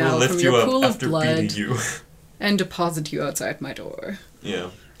you up I now will lift from you your up pool of after blood beating you. and deposit you outside my door. Yeah.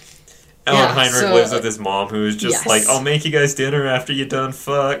 Yeah, Heinrich so- lives with his mom, who's just Yes. like, I'll make you guys dinner after you're done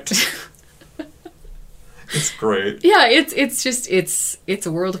fucked. It's great. Yeah, it's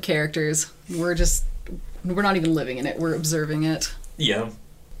a world of characters. We're not even living in it. We're observing it. Yeah.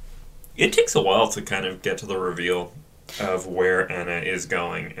 It takes a while to kind of get to the reveal of where Anna is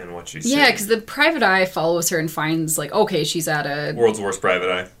going and what she's Yeah, seeing. because the private eye follows her and finds like, okay, she's at a World's worst private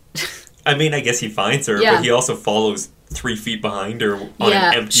eye. I mean, I guess he finds her, Yeah. but he also follows 3 feet behind her on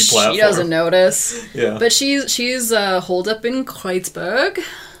an empty platform. She doesn't notice. Yeah. But she's holed up in Kreuzberg.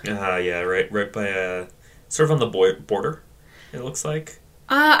 Yeah, right by sort of on the border. It looks like.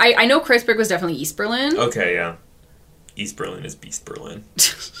 I know Kreuzberg was definitely East Berlin. Okay, yeah. East Berlin is Beast Berlin.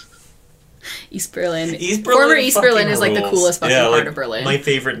 East Berlin. East Berlin Former East fucking Berlin is like the rules. coolest fucking Yeah, part like, of Berlin. My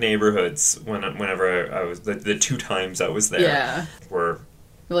favorite neighborhoods whenever I was the 2 times I was there Yeah. were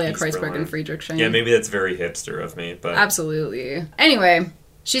Well, yeah, East Kreuzberg Berlin. and Friedrichshain. Yeah, maybe that's very hipster of me, but Absolutely. Anyway,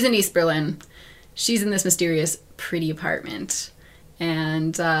 she's in East Berlin. She's in this mysterious, pretty apartment.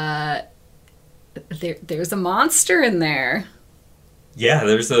 And there's a monster in there. yeah,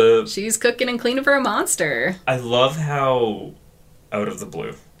 there's a. She's cooking and cleaning for a monster. I love how out of the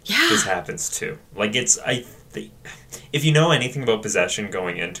blue Yeah. this happens too. Like if you know anything about possession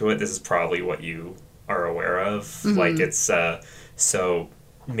going into it, this is probably what you are aware of. Mm-hmm. Like it's so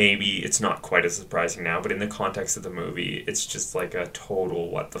maybe it's not quite as surprising now, but in the context of the movie, it's just like a total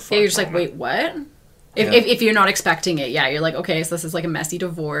what the fuck. Yeah, you're just like, moment. wait, what? Yeah. If you're not expecting it, yeah, you're like, okay, so this is like a messy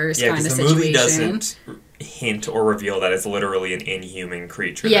divorce Yeah, kind of because the situation. movie doesn't hint or reveal that it's literally an inhuman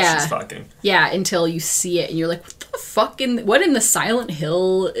creature Yeah. that she's fucking. Yeah, until you see it and you're like, what the fuck? What in the Silent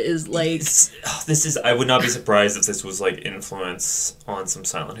Hill is like... This is. I would not be surprised if this was like influence on some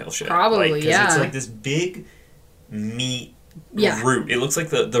Silent Hill shit. Probably, like, 'cause yeah. It's like this big meat Yeah. root. It looks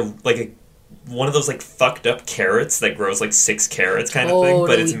like the like one of those like fucked up carrots that grows like 6 carrots kind of thing, but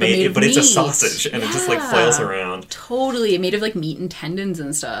Totally, it's but made. made of But it's a meat. sausage, and it just like Yeah. flails around, Totally, made of like meat and tendons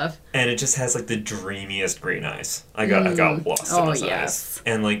and stuff. and it just has like the dreamiest green eyes. I got lost in Oh, those yes. eyes,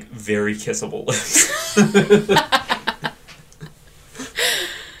 and like very kissable lips.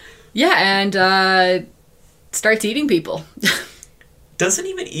 Yeah, and starts eating people. Doesn't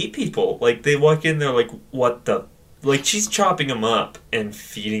even eat people. Like they walk in, they're like, "What the." Like, she's chopping them up and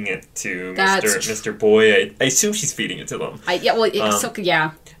feeding it to That's Mr. Boy. I assume she's feeding it to them.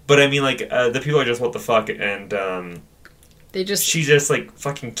 Yeah. But I mean, like, the people are just, what the fuck, and They just... she just, like,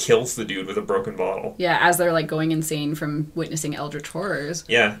 fucking kills the dude with a broken bottle. Yeah, as they're like going insane from witnessing eldritch horrors.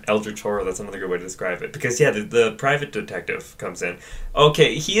 Yeah, Eldritch Horror, that's another good way to describe it. Because, yeah, the private detective comes in.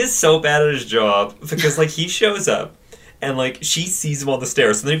 Okay, he is so bad at his job, because, like, he shows up, and, like, she sees him on the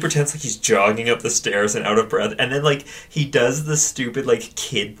stairs, and then he pretends like he's jogging up the stairs and out of breath, and then, like, he does the stupid, like,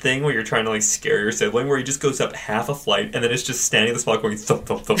 kid thing where you're trying to, like, scare your sibling, where he just goes up half a flight, and then it's just standing at the spot going thump,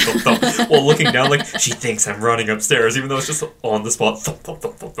 thump, thump, thump, thump, while looking down like, she thinks I'm running upstairs, even though it's just on the spot, thump, thump,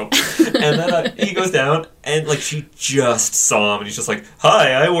 thump, thump, thump. And then he goes down, and, like, she just saw him, and he's just like,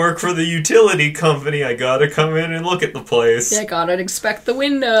 hi, I work for the utility company, I gotta come in and look at the place. Yeah, gotta inspect the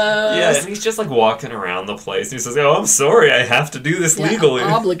windows. Yeah, and he's just, like, walking around the place, and he says, oh, I'm sorry, I have to do this Yeah, legally.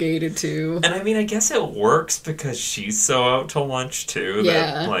 obligated to. And I mean, I guess it works because she's so out to lunch, too,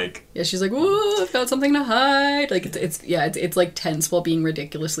 Yeah. that, like... Yeah, she's like, whoa, I've got something to hide. Like, it's like tense while being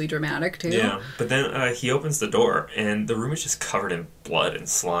ridiculously dramatic, too. Yeah, but then he opens the door, and the room is just covered in blood and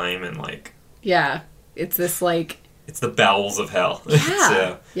slime, and, like... Yeah, it's this, like... It's the bowels of hell. Yeah,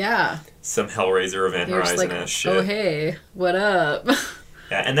 It's yeah. some Hellraiser Event You're just Horizon like, ass shit. oh, hey, what up?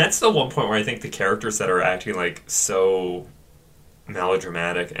 Yeah, and that's the one point where I think the characters that are acting, like, so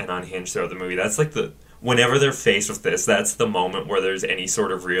melodramatic and unhinged throughout the movie, that's, like, whenever they're faced with this, that's the moment where there's any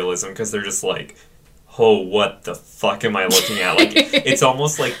sort of realism, because they're just like, oh, what the fuck am I looking at? Like, it's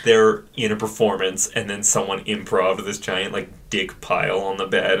almost like they're in a performance, and then someone improv this giant, like, dig pile on the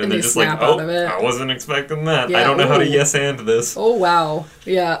bed, and they they're just like, snap oh, out of it. I wasn't expecting that. Yeah, I don't know how to ooh. yes-and this. Oh, wow.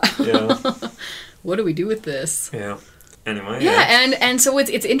 Yeah. Yeah. What do we do with this? Yeah. Anyway, Yeah, and so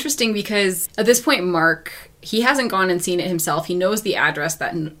it's interesting because at this point, Mark, he hasn't gone and seen it himself. He knows the address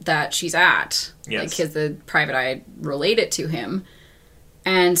that she's at. Yes. Like the private eye relayed it to him,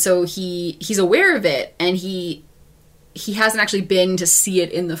 and so he's aware of it, and he hasn't actually been to see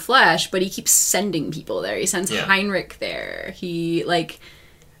it in the flesh, but he keeps sending people there. He sends Heinrich there. He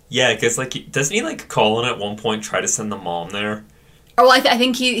yeah, because doesn't he call in at one point, try to send the mom there? Oh, well, I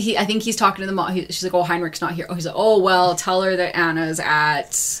think he's talking to the mom. She's like, "Oh, Heinrich's not here." Oh, he's like, "Oh, well, tell her that Anna's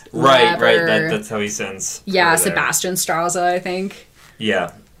at wherever." Right. That's how he sends. Yeah, Sebastian Strasse, I think.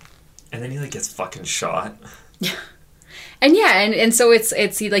 Yeah, and then he gets fucking shot. Yeah, and so it's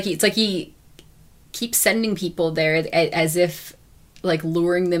he keeps sending people there as if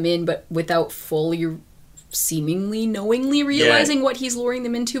luring them in, but without fully seemingly knowingly realizing what he's luring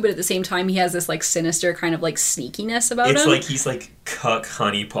them into, but at the same time he has this sinister kind of sneakiness about him. It's he's cuck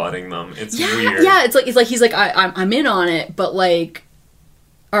honeypotting them. It's weird. Yeah, he's like I'm in on it, but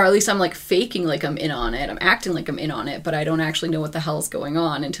or at least I'm faking I'm in on it. I'm acting like I'm in on it, but I don't actually know what the hell's going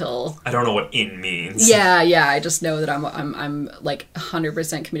on until I don't know what "in" means. Yeah, I just know that I'm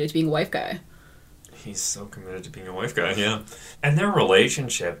 100% committed to being a wife guy. He's so committed to being a wife guy, yeah. And their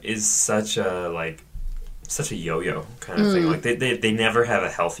relationship is such a yo-yo kind of thing. They never have a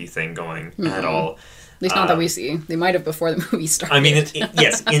healthy thing going at all. At least not that we see. They might have before the movie started. I mean,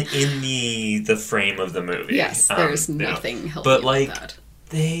 yes, in the frame of the movie. Yes, there's nothing healthy but about that.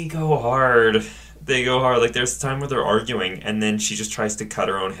 They go hard. There's a time where they're arguing, and then she just tries to cut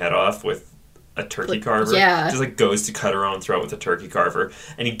her own head off with a turkey carver. Yeah. Just goes to cut her own throat with a turkey carver,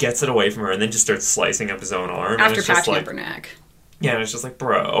 and he gets it away from her, and then just starts slicing up his own arm. After patching up her neck. Yeah, and it's just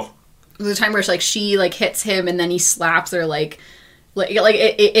bro. There's a time where she hits him, and then he slaps her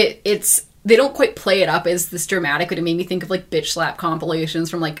it's. They don't quite play it up as this dramatic, but it made me think of bitch slap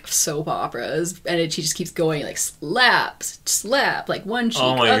compilations from soap operas, and she just keeps going slap, one cheek,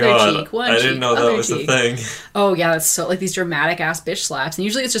 other cheek, one cheek. I didn't know that was a thing. Oh yeah, that's so these dramatic ass bitch slaps, and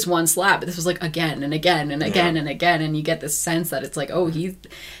usually it's just one slap, but this was again and again and again and again, and you get this sense that it's he's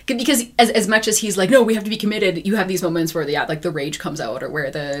because as much as he's no, we have to be committed. You have these moments where the rage comes out, or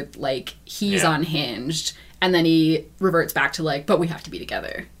where he's unhinged. And then he reverts back to but we have to be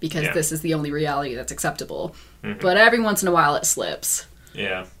together because this is the only reality that's acceptable. Mm-hmm. But every once in a while it slips.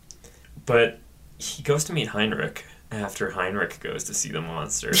 Yeah. But he goes to meet Heinrich after Heinrich goes to see the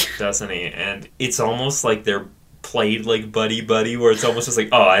monster, doesn't he? And it's almost they're played buddy, where it's almost just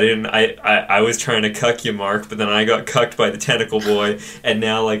I was trying to cuck you, Mark, but then I got cucked by the tentacle boy, and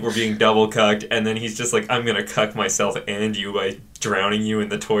now we're being double cucked, and then he's just I'm gonna cuck myself and you by drowning you in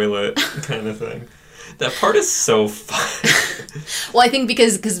the toilet kind of thing. That part is so fun. Well, I think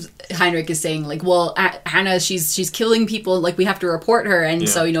because Heinrich is saying Hannah, she's killing people, we have to report her, and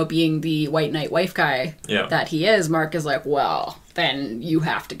so being the white knight wife guy that he is, Mark is well, then you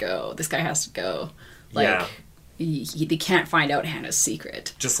have to go. This guy has to go. They can't find out Hannah's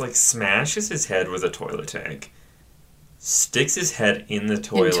secret. Just smashes his head with a toilet tank. Sticks his head in the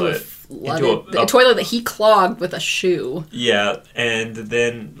toilet. Into a toilet that he clogged with a shoe. Yeah, and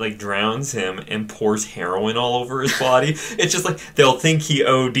then, drowns him and pours heroin all over his body. It's just they'll think he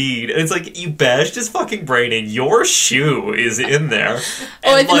OD'd. And it's you bashed his fucking brain in. Your shoe is in there.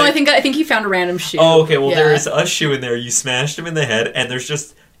 And I think he found a random shoe. Oh, okay, well, there is a shoe in there. You smashed him in the head, and there's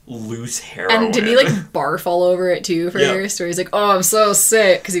just loose heroin. And did he barf all over it too first? Or he's oh, I'm so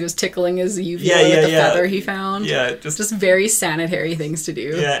sick, because he was tickling his uvula with the feather he found. Yeah, just very sanitary things to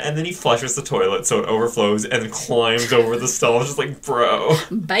do. Yeah, and then he flushes the toilet so it overflows and then climbs over the stall, just bro.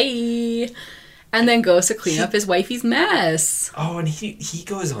 Bye. And then goes to clean up his wifey's mess. Oh, and he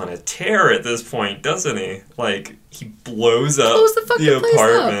goes on a tear at this point, doesn't he? He blows up the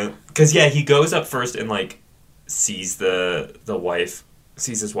apartment. Because he goes up first and sees the wife.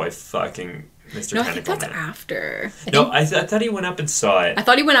 Sees his wife fucking Mr. No, I think that's after. I thought he went up and saw it. I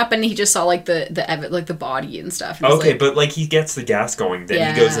thought he went up and he just saw the body and stuff. And okay, but he gets the gas going.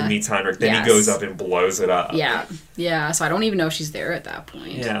 Then he goes and meets Heinrich. Then he goes up and blows it up. Yeah. So I don't even know if she's there at that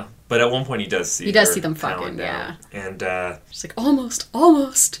point. Yeah, but at one point he does see. He does see them fucking. Yeah. And she's almost.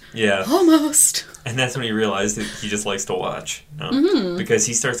 Yeah. Almost. And that's when he realized that he just likes to watch. No? Because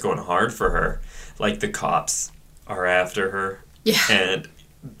he starts going hard for her. The cops are after her. Yeah. And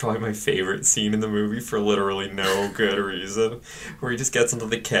probably my favorite scene in the movie for literally no good reason, where he just gets into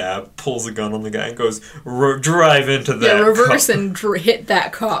the cab, pulls a gun on the guy, and goes, drive into that reverse and hit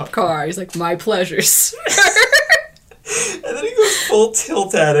that cop car. He's my pleasure, sir. And then he goes full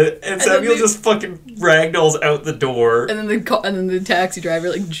tilt at it, and Samuel just fucking ragdolls out the door. And then the taxi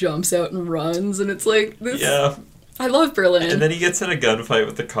driver jumps out and runs, and it's this. Yeah. I love Berlin. And then he gets in a gunfight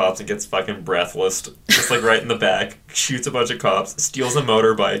with the cops and gets fucking breathless, just like right in the back, shoots a bunch of cops, steals a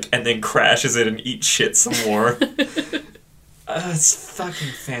motorbike, and then crashes it and eats shit some more. It's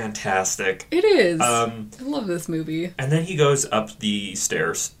fucking fantastic. It is. I love this movie. And then he goes up the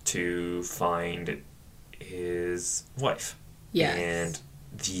stairs to find his wife. Yes. And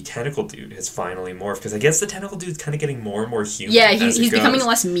the tentacle dude has finally morphed, because I guess the tentacle dude's kind of getting more and more human. Yeah, as he's it goes. becoming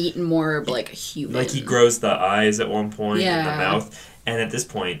less meat and more like human. Like he grows the eyes at one point and the Yeah. mouth, and at this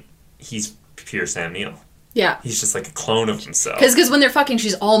point, he's pure Sam Neill. Yeah. He's just like a clone of himself. Because when they're fucking,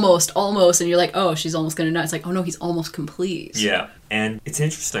 she's almost, and you're like, oh, she's almost gonna nut. It's like, oh no, he's almost complete. Yeah, and it's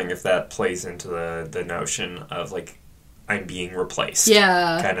interesting if that plays into the notion of like, I'm being replaced.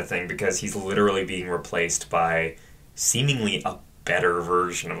 Yeah. Kind of thing, because he's literally being replaced by seemingly a better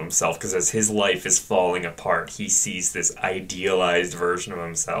version of himself, because as his life is falling apart, he sees this idealized version of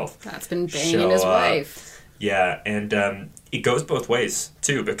himself. That's been banging show his up. wife. Yeah, and it goes both ways,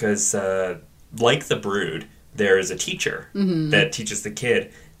 too, because like the Brood, there is a teacher that teaches the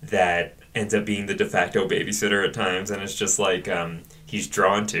kid that ends up being the de facto babysitter at times, and it's just like he's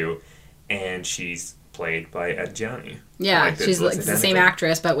drawn to, and she's played by Adjani. Yeah, she's like the same identical.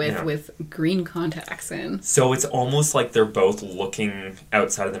 actress, but with, Yeah. with green contacts in. So it's almost like they're both looking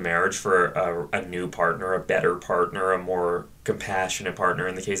outside of the marriage for a new partner, a better partner, a more compassionate partner.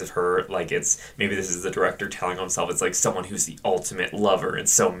 In the case of her, like it's, maybe this is the director telling himself, it's like someone who's the ultimate lover and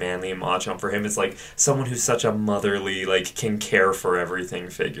so manly and macho. And for him, it's like someone who's such a motherly, like can care for everything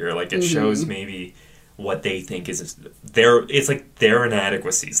figure. Like it shows maybe what they think is it's like their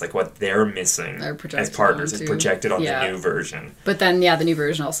inadequacies, like what they're missing They're projected as partners is onto- projected on yeah. the new version. But then, yeah, the new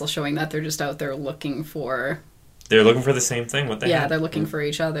version also showing that they're just out there looking for... They're looking for the same thing. What they Yeah, had. they're looking for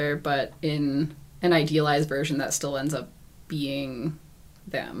each other, but in an idealized version that still ends up being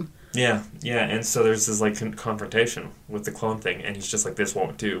them. Yeah, and so there's this like confrontation with the clone thing, and he's just like, this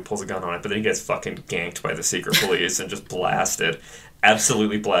won't do, pulls a gun on it, but then he gets fucking ganked by the secret police and just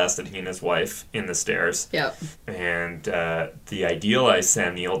absolutely blasted, he and his wife in the stairs. Yep. And the idealized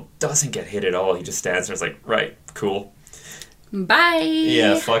Sam Neill doesn't get hit at all. He just stands there and is like, right, cool. Bye!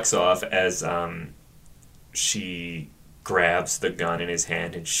 Yeah, fucks off as she grabs the gun in his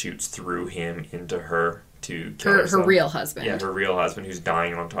hand and shoots through him into her to kill Her herself. real husband. Yeah, her real husband, who's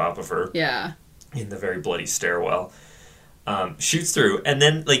dying on top of her. Yeah. In the very bloody stairwell. Shoots through, and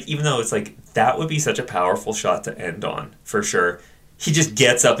then, like, even though it's like, that would be such a powerful shot to end on, for sure, he just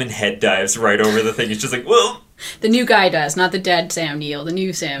gets up and head dives right over the thing. He's just like, well... The new guy does, not the dead Sam Neill, the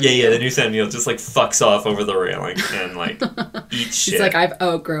new Sam Neill. Yeah, the new Sam Neill just, like, fucks off over the railing and, like, eats shit. He's like, I've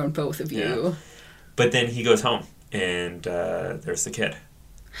outgrown both of you. Yeah. But then he goes home, and there's the kid.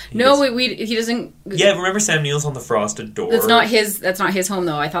 He doesn't... Yeah, remember Sam Neill's on the frosted door? That's not his home,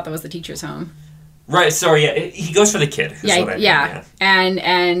 though. I thought that was the teacher's home. Right, sorry, yeah, he goes for the kid. Is what I mean, Yeah.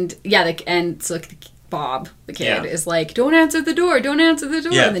 And so like, Bob, the kid, is like, don't answer the door.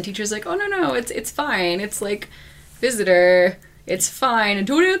 Yeah. And the teacher's like, oh, no, it's fine. It's like, visitor, it's fine. And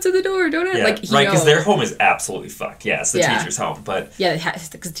don't answer the door. Don't answer. Yeah, Like, right, because their home is absolutely fucked. Yeah, it's the Yeah. teacher's home, but... Yeah, because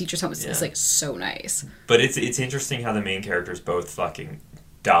the teacher's home is like, so nice. But it's interesting how the main characters both fucking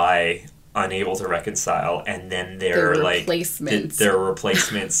die unable to reconcile, and then their replacements. their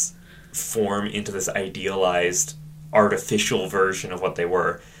replacements form into this idealized artificial version of what they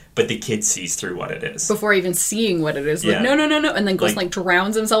were, but the kid sees through what it is. Before even seeing what it is. Like, Yeah. no. And then goes like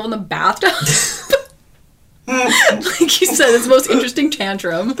drowns himself in the bathtub. Like you said, it's the most interesting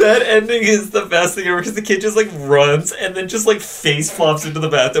tantrum. That ending is the best thing ever, because the kid just like runs and then just like face flops into the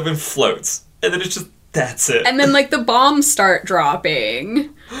bathtub and floats. And then it's just, that's it. And then like the bombs start dropping.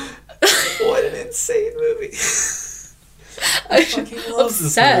 What an insane movie. I fucking love this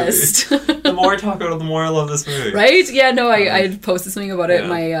obsessed. The more I talk about it, the more I love this movie. Right? Yeah, no, I had posted something about it in Yeah.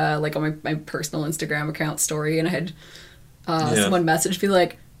 my like on my personal Instagram account story, and I had Yeah. someone message me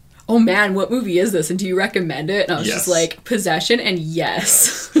like, oh man, what movie is this? And do you recommend it? And I was just Yes. like, Possession, and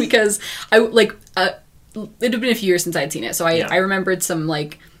yes. Because I like it had been a few years since I'd seen it, so I remembered some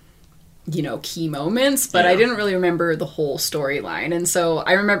like, you know, key moments, but I Yeah. didn't really remember the whole storyline. And so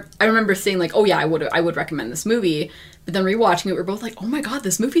I remember saying like, oh yeah, I would recommend this movie. But then rewatching it, we're both like, oh my god,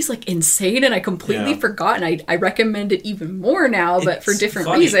 this movie's like insane, and I completely Yeah. forgot, and I recommend it even more now, but for different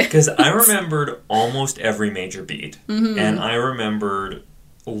reasons. Because I remembered almost every major beat, Mm-hmm. and I remembered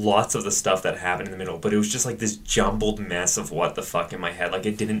lots of the stuff that happened in the middle, but it was just like this jumbled mess of what the fuck in my head. Like,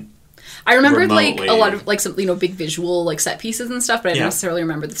 it didn't... I remembered like remotely- a lot of like some, you know, big visual like set pieces and stuff, but I didn't Yeah. necessarily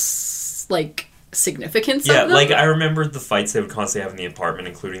remember this like significance Yeah, of them. like I remembered the fights they would constantly have in the apartment,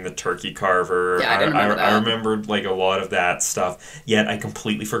 including the turkey carver. Yeah, I didn't remember that. I remembered like a lot of that stuff. Yet I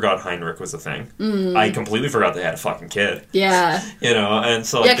completely forgot Heinrich was a thing. I completely forgot they had a fucking kid. Yeah. You know, and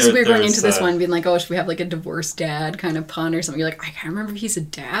so Yeah, like, because we were going there's, into this one being like, oh, should we have like a divorced dad kind of pun or something? You're like, I can't remember if he's a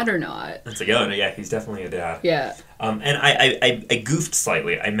dad or not. It's like, oh, no, yeah, he's definitely a dad. Yeah. And I goofed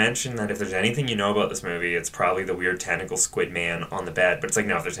slightly. I mentioned that if there's anything you know about this movie, it's probably the weird tentacle squid man on the bed. But it's like,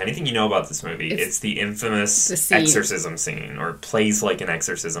 no, if there's anything you know about this movie, it's the infamous the scene. exorcism scene, or plays like an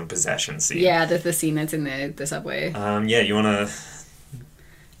exorcism possession scene. Yeah, the scene that's in the subway. Yeah, you want to...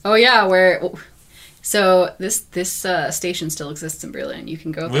 Oh, yeah, where... So this station still exists in Berlin. You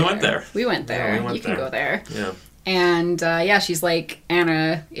can go there. We went there. We went there. Yeah, we went you can there. go there. Yeah. And, yeah, she's like,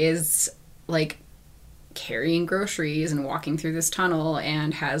 Anna is, like, carrying groceries and walking through this tunnel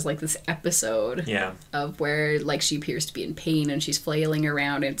and has, like, this episode Yeah. of where, like, she appears to be in pain and she's flailing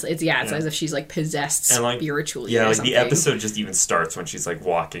around. It's as if she's, like, possessed And, like, spiritually Yeah, or like something. the episode just even starts when she's, like,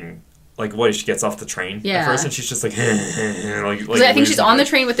 walking... Like, what, she gets off the train Yeah. at first, and she's just like... like I think she's on the losing it.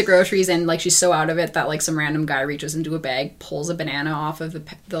 train with the groceries, and like she's so out of it that like some random guy reaches into a bag, pulls a banana off of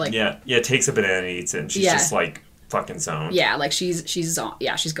the like Yeah, takes a banana, eats it, and she's Yeah. just, like, fucking zoned. yeah, like she's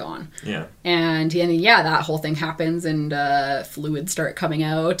gone. Yeah. And yeah, that whole thing happens, and fluids start coming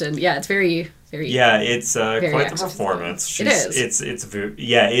out, and yeah, it's very Yeah, it's quite the exorcism. performance. It is.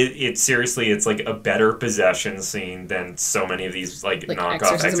 It's seriously, it's like a better possession scene than so many of these like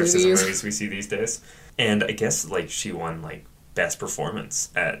knockoff exorcism exorcism movies. movies we see these days. And I guess like she won like best performance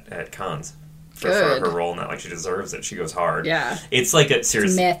at Cannes for Good. her role in that. Like she deserves it. She goes hard. Yeah. It's like a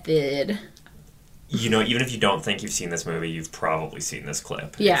serious. method. You know, even if you don't think you've seen this movie, you've probably seen this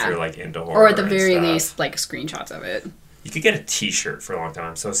clip. Yeah. If you're like into horror, Or at the and very stuff. least, like screenshots of it. You could get a T-shirt for a long time.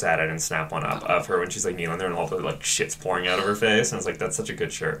 I'm so sad I didn't snap one up of her when she's like kneeling there and all the like shit's pouring out of her face. And I was like, that's such a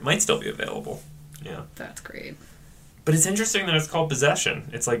good shirt. Might still be available. Yeah, That's great. but it's interesting that it's called Possession.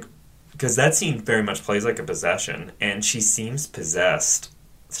 It's like because that scene very much plays like a possession, and she seems possessed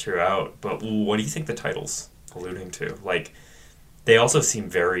throughout. But what do you think the title's alluding to? Like, they also seem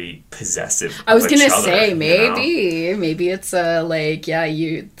very possessive. I was of gonna each other, say you know? maybe it's like yeah,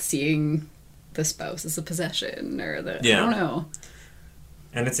 you seeing the spouse as a possession or the Yeah. I don't know.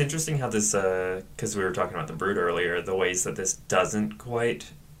 And it's interesting how this, because we were talking about The Brood earlier, the ways that this doesn't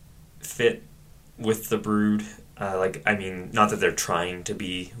quite fit with The Brood. I mean, not that they're trying to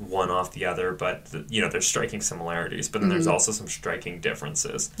be one off the other, but, there's striking similarities. But then there's also some striking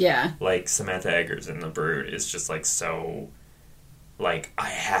differences. Yeah. Like, Samantha Eggers in The Brood is just, like, so... Like, I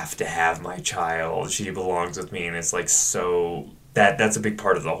have to have my child. She belongs with me. And it's, like, so... That's a big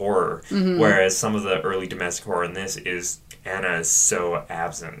part of the horror. Whereas some of the early domestic horror in this is... Anna is so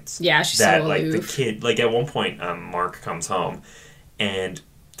absent. Yeah, she's that so like aloof. the kid, like at one point, Mark comes home, and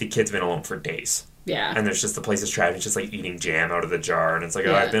the kid's been alone for days. Yeah. And there's just the place is trapped. It's just like eating jam out of the jar, and it's like,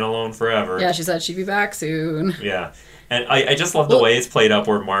 oh, Yeah. I've been alone forever. Yeah, she said she'd be back soon. Yeah. And I just love the way it's played up,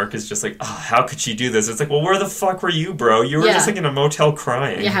 where Mark is just like, oh, how could she do this? It's like, well, where the fuck were you, bro? You were Yeah. just like in a motel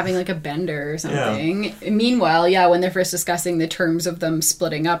crying. Yeah, having like a bender or something. Meanwhile, yeah, when they're first discussing the terms of them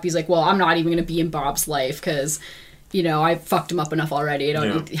splitting up, he's like, well, I'm not even going to be in Bob's life because, I fucked him up enough already. I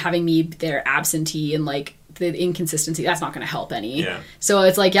don't need having me there absentee and like the inconsistency, that's not going to help any. Yeah. So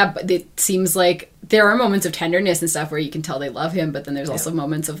it's like, yeah, but it seems like there are moments of tenderness and stuff where you can tell they love him, but then there's also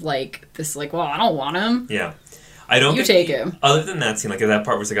moments of like, this like, well, I don't want him. Yeah. I don't You think take him. Other than that scene, like that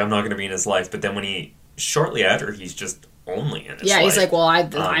part where it's like, I'm not going to be in his life, but then when shortly after, he's just only in his life. Yeah, he's like, well,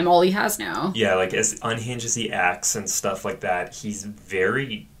 I'm all he has now. Yeah, like as unhinged as he acts and stuff like that, he's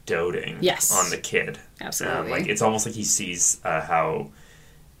very doting Yes. on the kid. Absolutely. Like it's almost like he sees how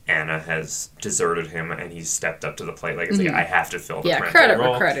Anna has deserted him and he's stepped up to the plate. Like it's like, I have to fill the Yeah, parental credit role.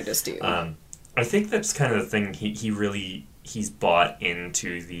 where credit is due. I think that's kind of the thing. He's bought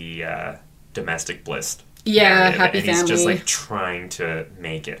into the domestic bliss. Yeah, narrative, happy and he's just family. like trying to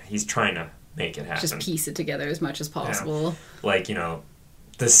make it. He's trying to make it happen. Just piece it together as much as possible. Like,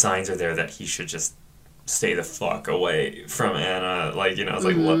 the signs are there that he should just stay the fuck away from Anna. Like, it's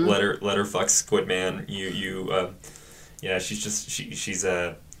like let her fuck Squid Man. Yeah, she's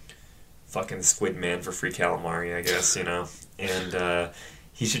a fucking Squid Man for free calamari, I guess, and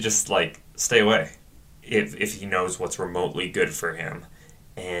he should just like stay away if he knows what's remotely good for him.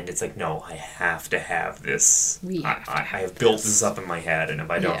 And it's like, no, I have to have this. I have built this up in my head, and if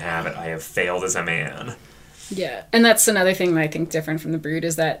I don't have it, I have failed as a man. Yeah, and that's another thing that I think different from The Brood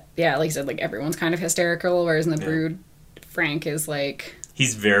is that, yeah, like you said, like everyone's kind of hysterical, whereas in The Brood, Frank is like...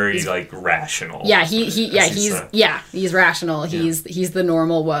 He's very, like, rational. Yeah, he's rational. He's the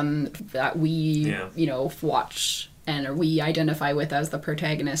normal one that we, watch and we identify with as the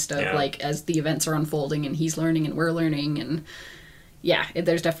protagonist of like as the events are unfolding and he's learning and we're learning, and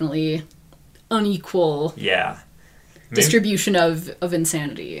there's definitely unequal distribution of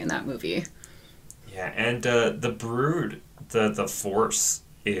insanity in that movie. Yeah, and the Brood, the Force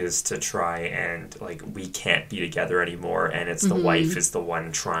is to try and, like, we can't be together anymore, and it's the wife is the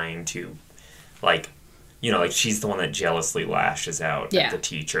one trying to, like, you know, like, she's the one that jealously lashes out at the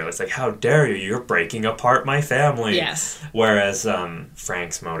teacher. It's like, how dare you, you're breaking apart my family. Yes. Whereas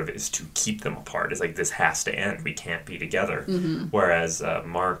Frank's motive is to keep them apart. It's like, this has to end, we can't be together. Whereas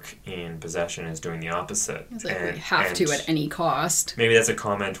Mark in Possession is doing the opposite. It's like, we have to at any cost. Maybe that's a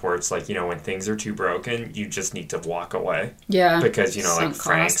comment where it's like, you know, when things are too broken, you just need to walk away. Yeah. Because, you know, like,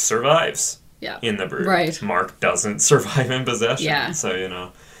 Frank survives in the Brood. Right. Mark doesn't survive in Possession. Yeah. So, you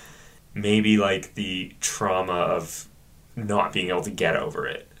know, maybe, like, the trauma of not being able to get over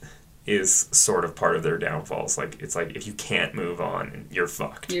it is sort of part of their downfalls. Like, it's like, if you can't move on, you're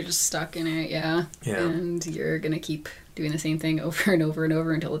fucked. You're just stuck in it, and you're gonna keep doing the same thing over and over and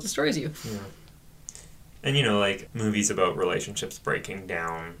over until it destroys you. Yeah. And, you know, like, movies about relationships breaking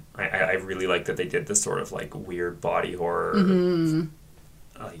down, I really like that they did this sort of, like, weird body horror,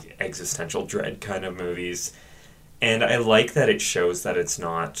 like, existential dread kind of movies. And I like that it shows that it's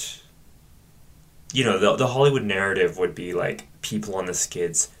not... You know, the Hollywood narrative would be, like, people on the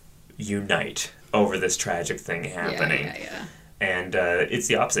skids unite over this tragic thing happening. Yeah. And it's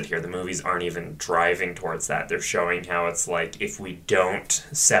the opposite here. The movies aren't even driving towards that. They're showing how it's like, if we don't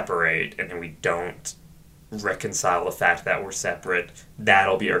separate and we don't reconcile the fact that we're separate,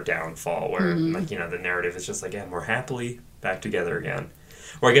 that'll be our downfall. Where, like, you know, the narrative is just like, and we're happily back together again.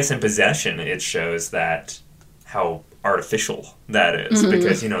 Or I guess in Possession, it shows that how artificial that is,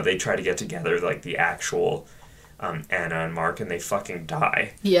 because, you know, they try to get together, like, the actual Anna and Mark, and they fucking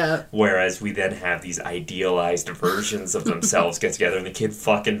die. Yeah. Whereas we then have these idealized versions of themselves get together, and the kid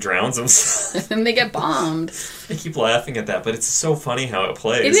fucking drowns himself. And they get bombed. I keep laughing at that, but it's so funny how it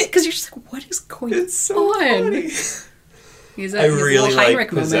plays. Is it? Because you're just like, what is going on? It's so funny. I really like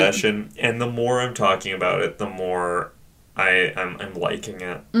Possession, and the more I'm talking about it, the more I'm liking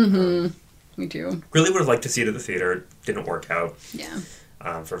it. Me too. Really would have liked to see it at the theater. Didn't work out. Yeah.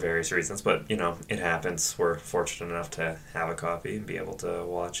 For various reasons, but, you know, it happens. We're fortunate enough to have a copy and be able to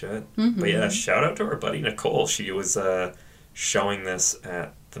watch it. But yeah, shout out to our buddy Nicole. She was showing this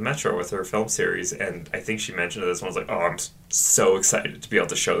at the Metro with her film series, and I think she mentioned this one. I was like, oh, I'm so excited to be able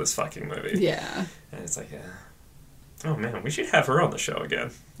to show this fucking movie. Yeah. And it's like, oh man, we should have her on the show again.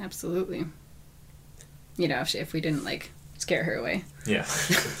 Absolutely. You know, if we didn't, like, scare her away. Yeah.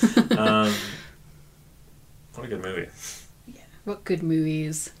 What a good movie. What good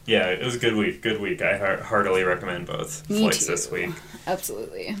movies. Yeah, it was a good week. Good week. I heartily recommend both flights this week.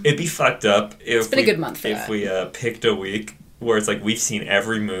 Absolutely. It'd be fucked up if it's been a good month for if we picked a week where it's like, we've seen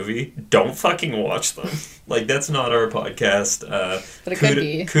every movie. Don't fucking watch them. Like, that's not our podcast. But it could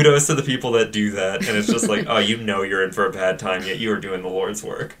be. Kudos to the people that do that. And it's just like, oh, you know you're in for a bad time, yet you are doing the Lord's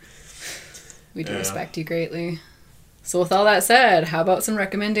work. We do respect you greatly. So with all that said, how about some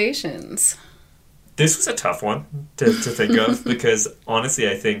recommendations? This was a tough one to think of, because honestly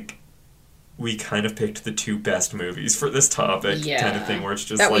I think we kind of picked the two best movies for this topic, kind of thing, where it's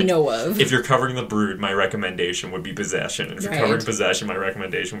just that like, we know of. If you're covering The Brood, my recommendation would be Possession, and if you're covering Possession, my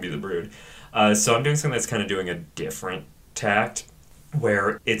recommendation would be The Brood. So I'm doing something that's kind of doing a different tact,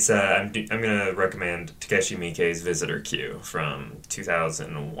 where it's I'm going to recommend Takeshi Miike's Visitor Q from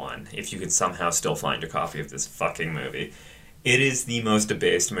 2001, if you can somehow still find a copy of this fucking movie. It is the most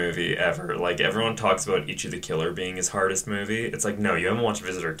debased movie ever. Like, everyone talks about Ichi the Killer being his hardest movie. It's like, no, you haven't watched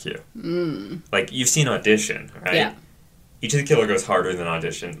Visitor Q. Like, you've seen Audition, right? Yeah. Ichi the Killer goes harder than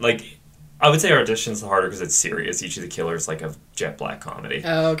Audition. Like, I would say Audition's harder because it's serious. Ichi the Killer is like a jet black comedy.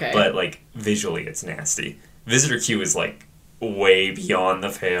 Oh, okay. But, like, visually, it's nasty. Visitor Q is, like, way beyond the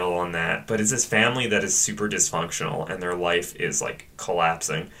pale on that. But it's this family that is super dysfunctional, and their life is, like,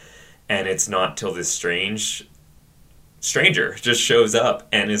 collapsing. And it's not till this stranger just shows up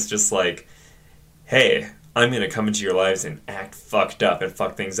and is just like, hey, I'm going to come into your lives and act fucked up and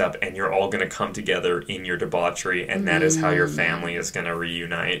fuck things up, and you're all going to come together in your debauchery, and that is how your family is going to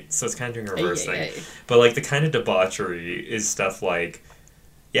reunite. So it's kind of doing a reverse thing. But, like, the kind of debauchery is stuff like,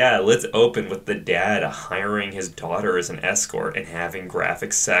 yeah, let's open with the dad hiring his daughter as an escort and having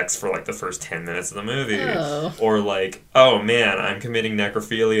graphic sex for, like, the first 10 minutes of the movie. Oh. Or, like, oh, man, I'm committing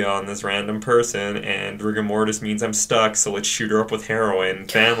necrophilia on this random person, and rigor mortis means I'm stuck, so let's shoot her up with heroin.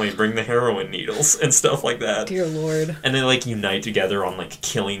 Family, bring the heroin needles, and stuff like that. Dear Lord. And they, like, unite together on, like,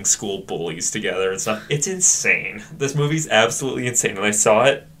 killing school bullies together and stuff. It's insane. This movie's absolutely insane, and I saw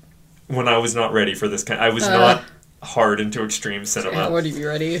it when I was not ready for this kind. I was not hard into extreme cinema. What are you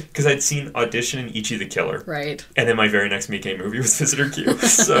ready? Because I'd seen Audition and Ichi the Killer. Right. And then my very next Miike movie was Visitor Q.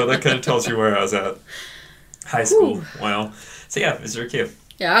 So that kind of tells you where I was at. High school. Ooh. Wow. So yeah, Visitor Q.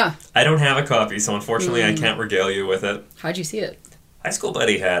 Yeah. I don't have a copy, so unfortunately I can't regale you with it. How'd you see it? High school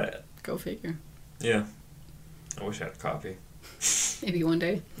buddy had it. Go figure. Yeah. I wish I had a copy. Maybe one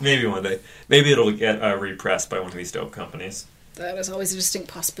day. Maybe one day. Maybe it'll get repressed by one of these dope companies. That is always a distinct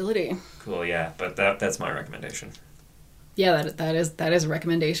possibility. Cool, yeah. But that's my recommendation. Yeah, that is a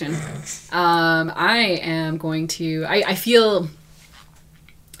recommendation. I am going to. I feel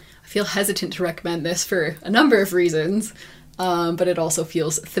hesitant to recommend this for a number of reasons, but it also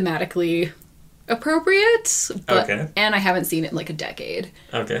feels thematically appropriate. But, Okay. And I haven't seen it in like a decade.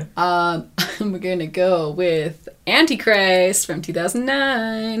 Okay. I'm gonna go with Antichrist from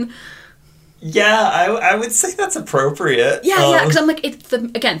 2009. Yeah, I would say that's appropriate. Yeah, because I'm like,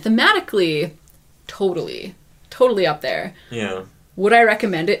 again, thematically, totally up there. Yeah. Would I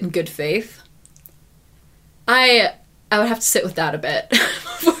recommend it in good faith? I would have to sit with that a bit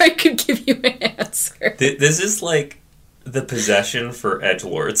before I could give you an answer. This is like the Possession for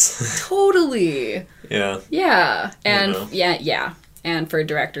edgelords. Totally. Yeah. Yeah. And know. yeah. And for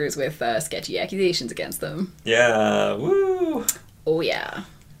directors with sketchy accusations against them. Yeah. Woo. Oh yeah.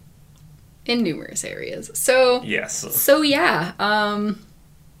 In numerous areas. So Yes. So yeah.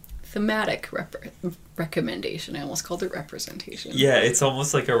 Thematic recommendation. I almost called it representation. Yeah, it's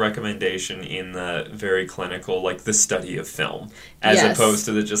almost like a recommendation in the very clinical, like the study of film, as Yes. opposed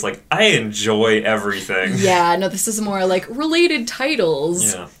to the just like, I enjoy everything. Yeah, no, this is more like related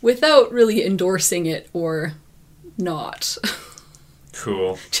titles Yeah. without really endorsing it or not.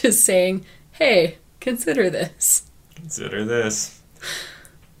 Cool. Just saying, hey, consider this. Consider this.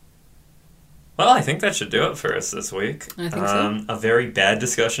 Well, I think that should do it for us this week. I think so. A very bad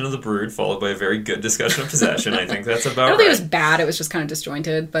discussion of The Brood, followed by a very good discussion of Possession. I think that's I about don't think it was right. bad, it was just kind of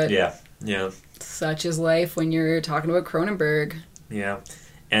disjointed, but Yeah. such is life when you're talking about Cronenberg. Yeah.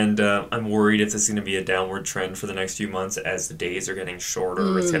 And I'm worried if this is going to be a downward trend for the next few months as the days are getting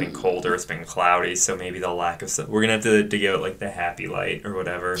shorter, it's getting colder, it's been cloudy, so maybe the lack of... We're going to have to dig out, like, the happy light or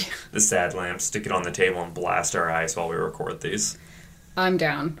whatever, the sad lamp, stick it on the table and blast our eyes while we record these. I'm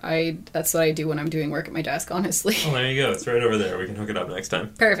down. That's what I do when I'm doing work at my desk, honestly. Oh, there you go. It's right over there. We can hook it up next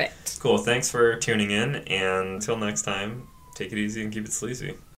time. Perfect. Cool. Thanks for tuning in, and until next time, take it easy and keep it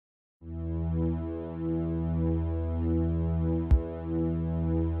sleazy.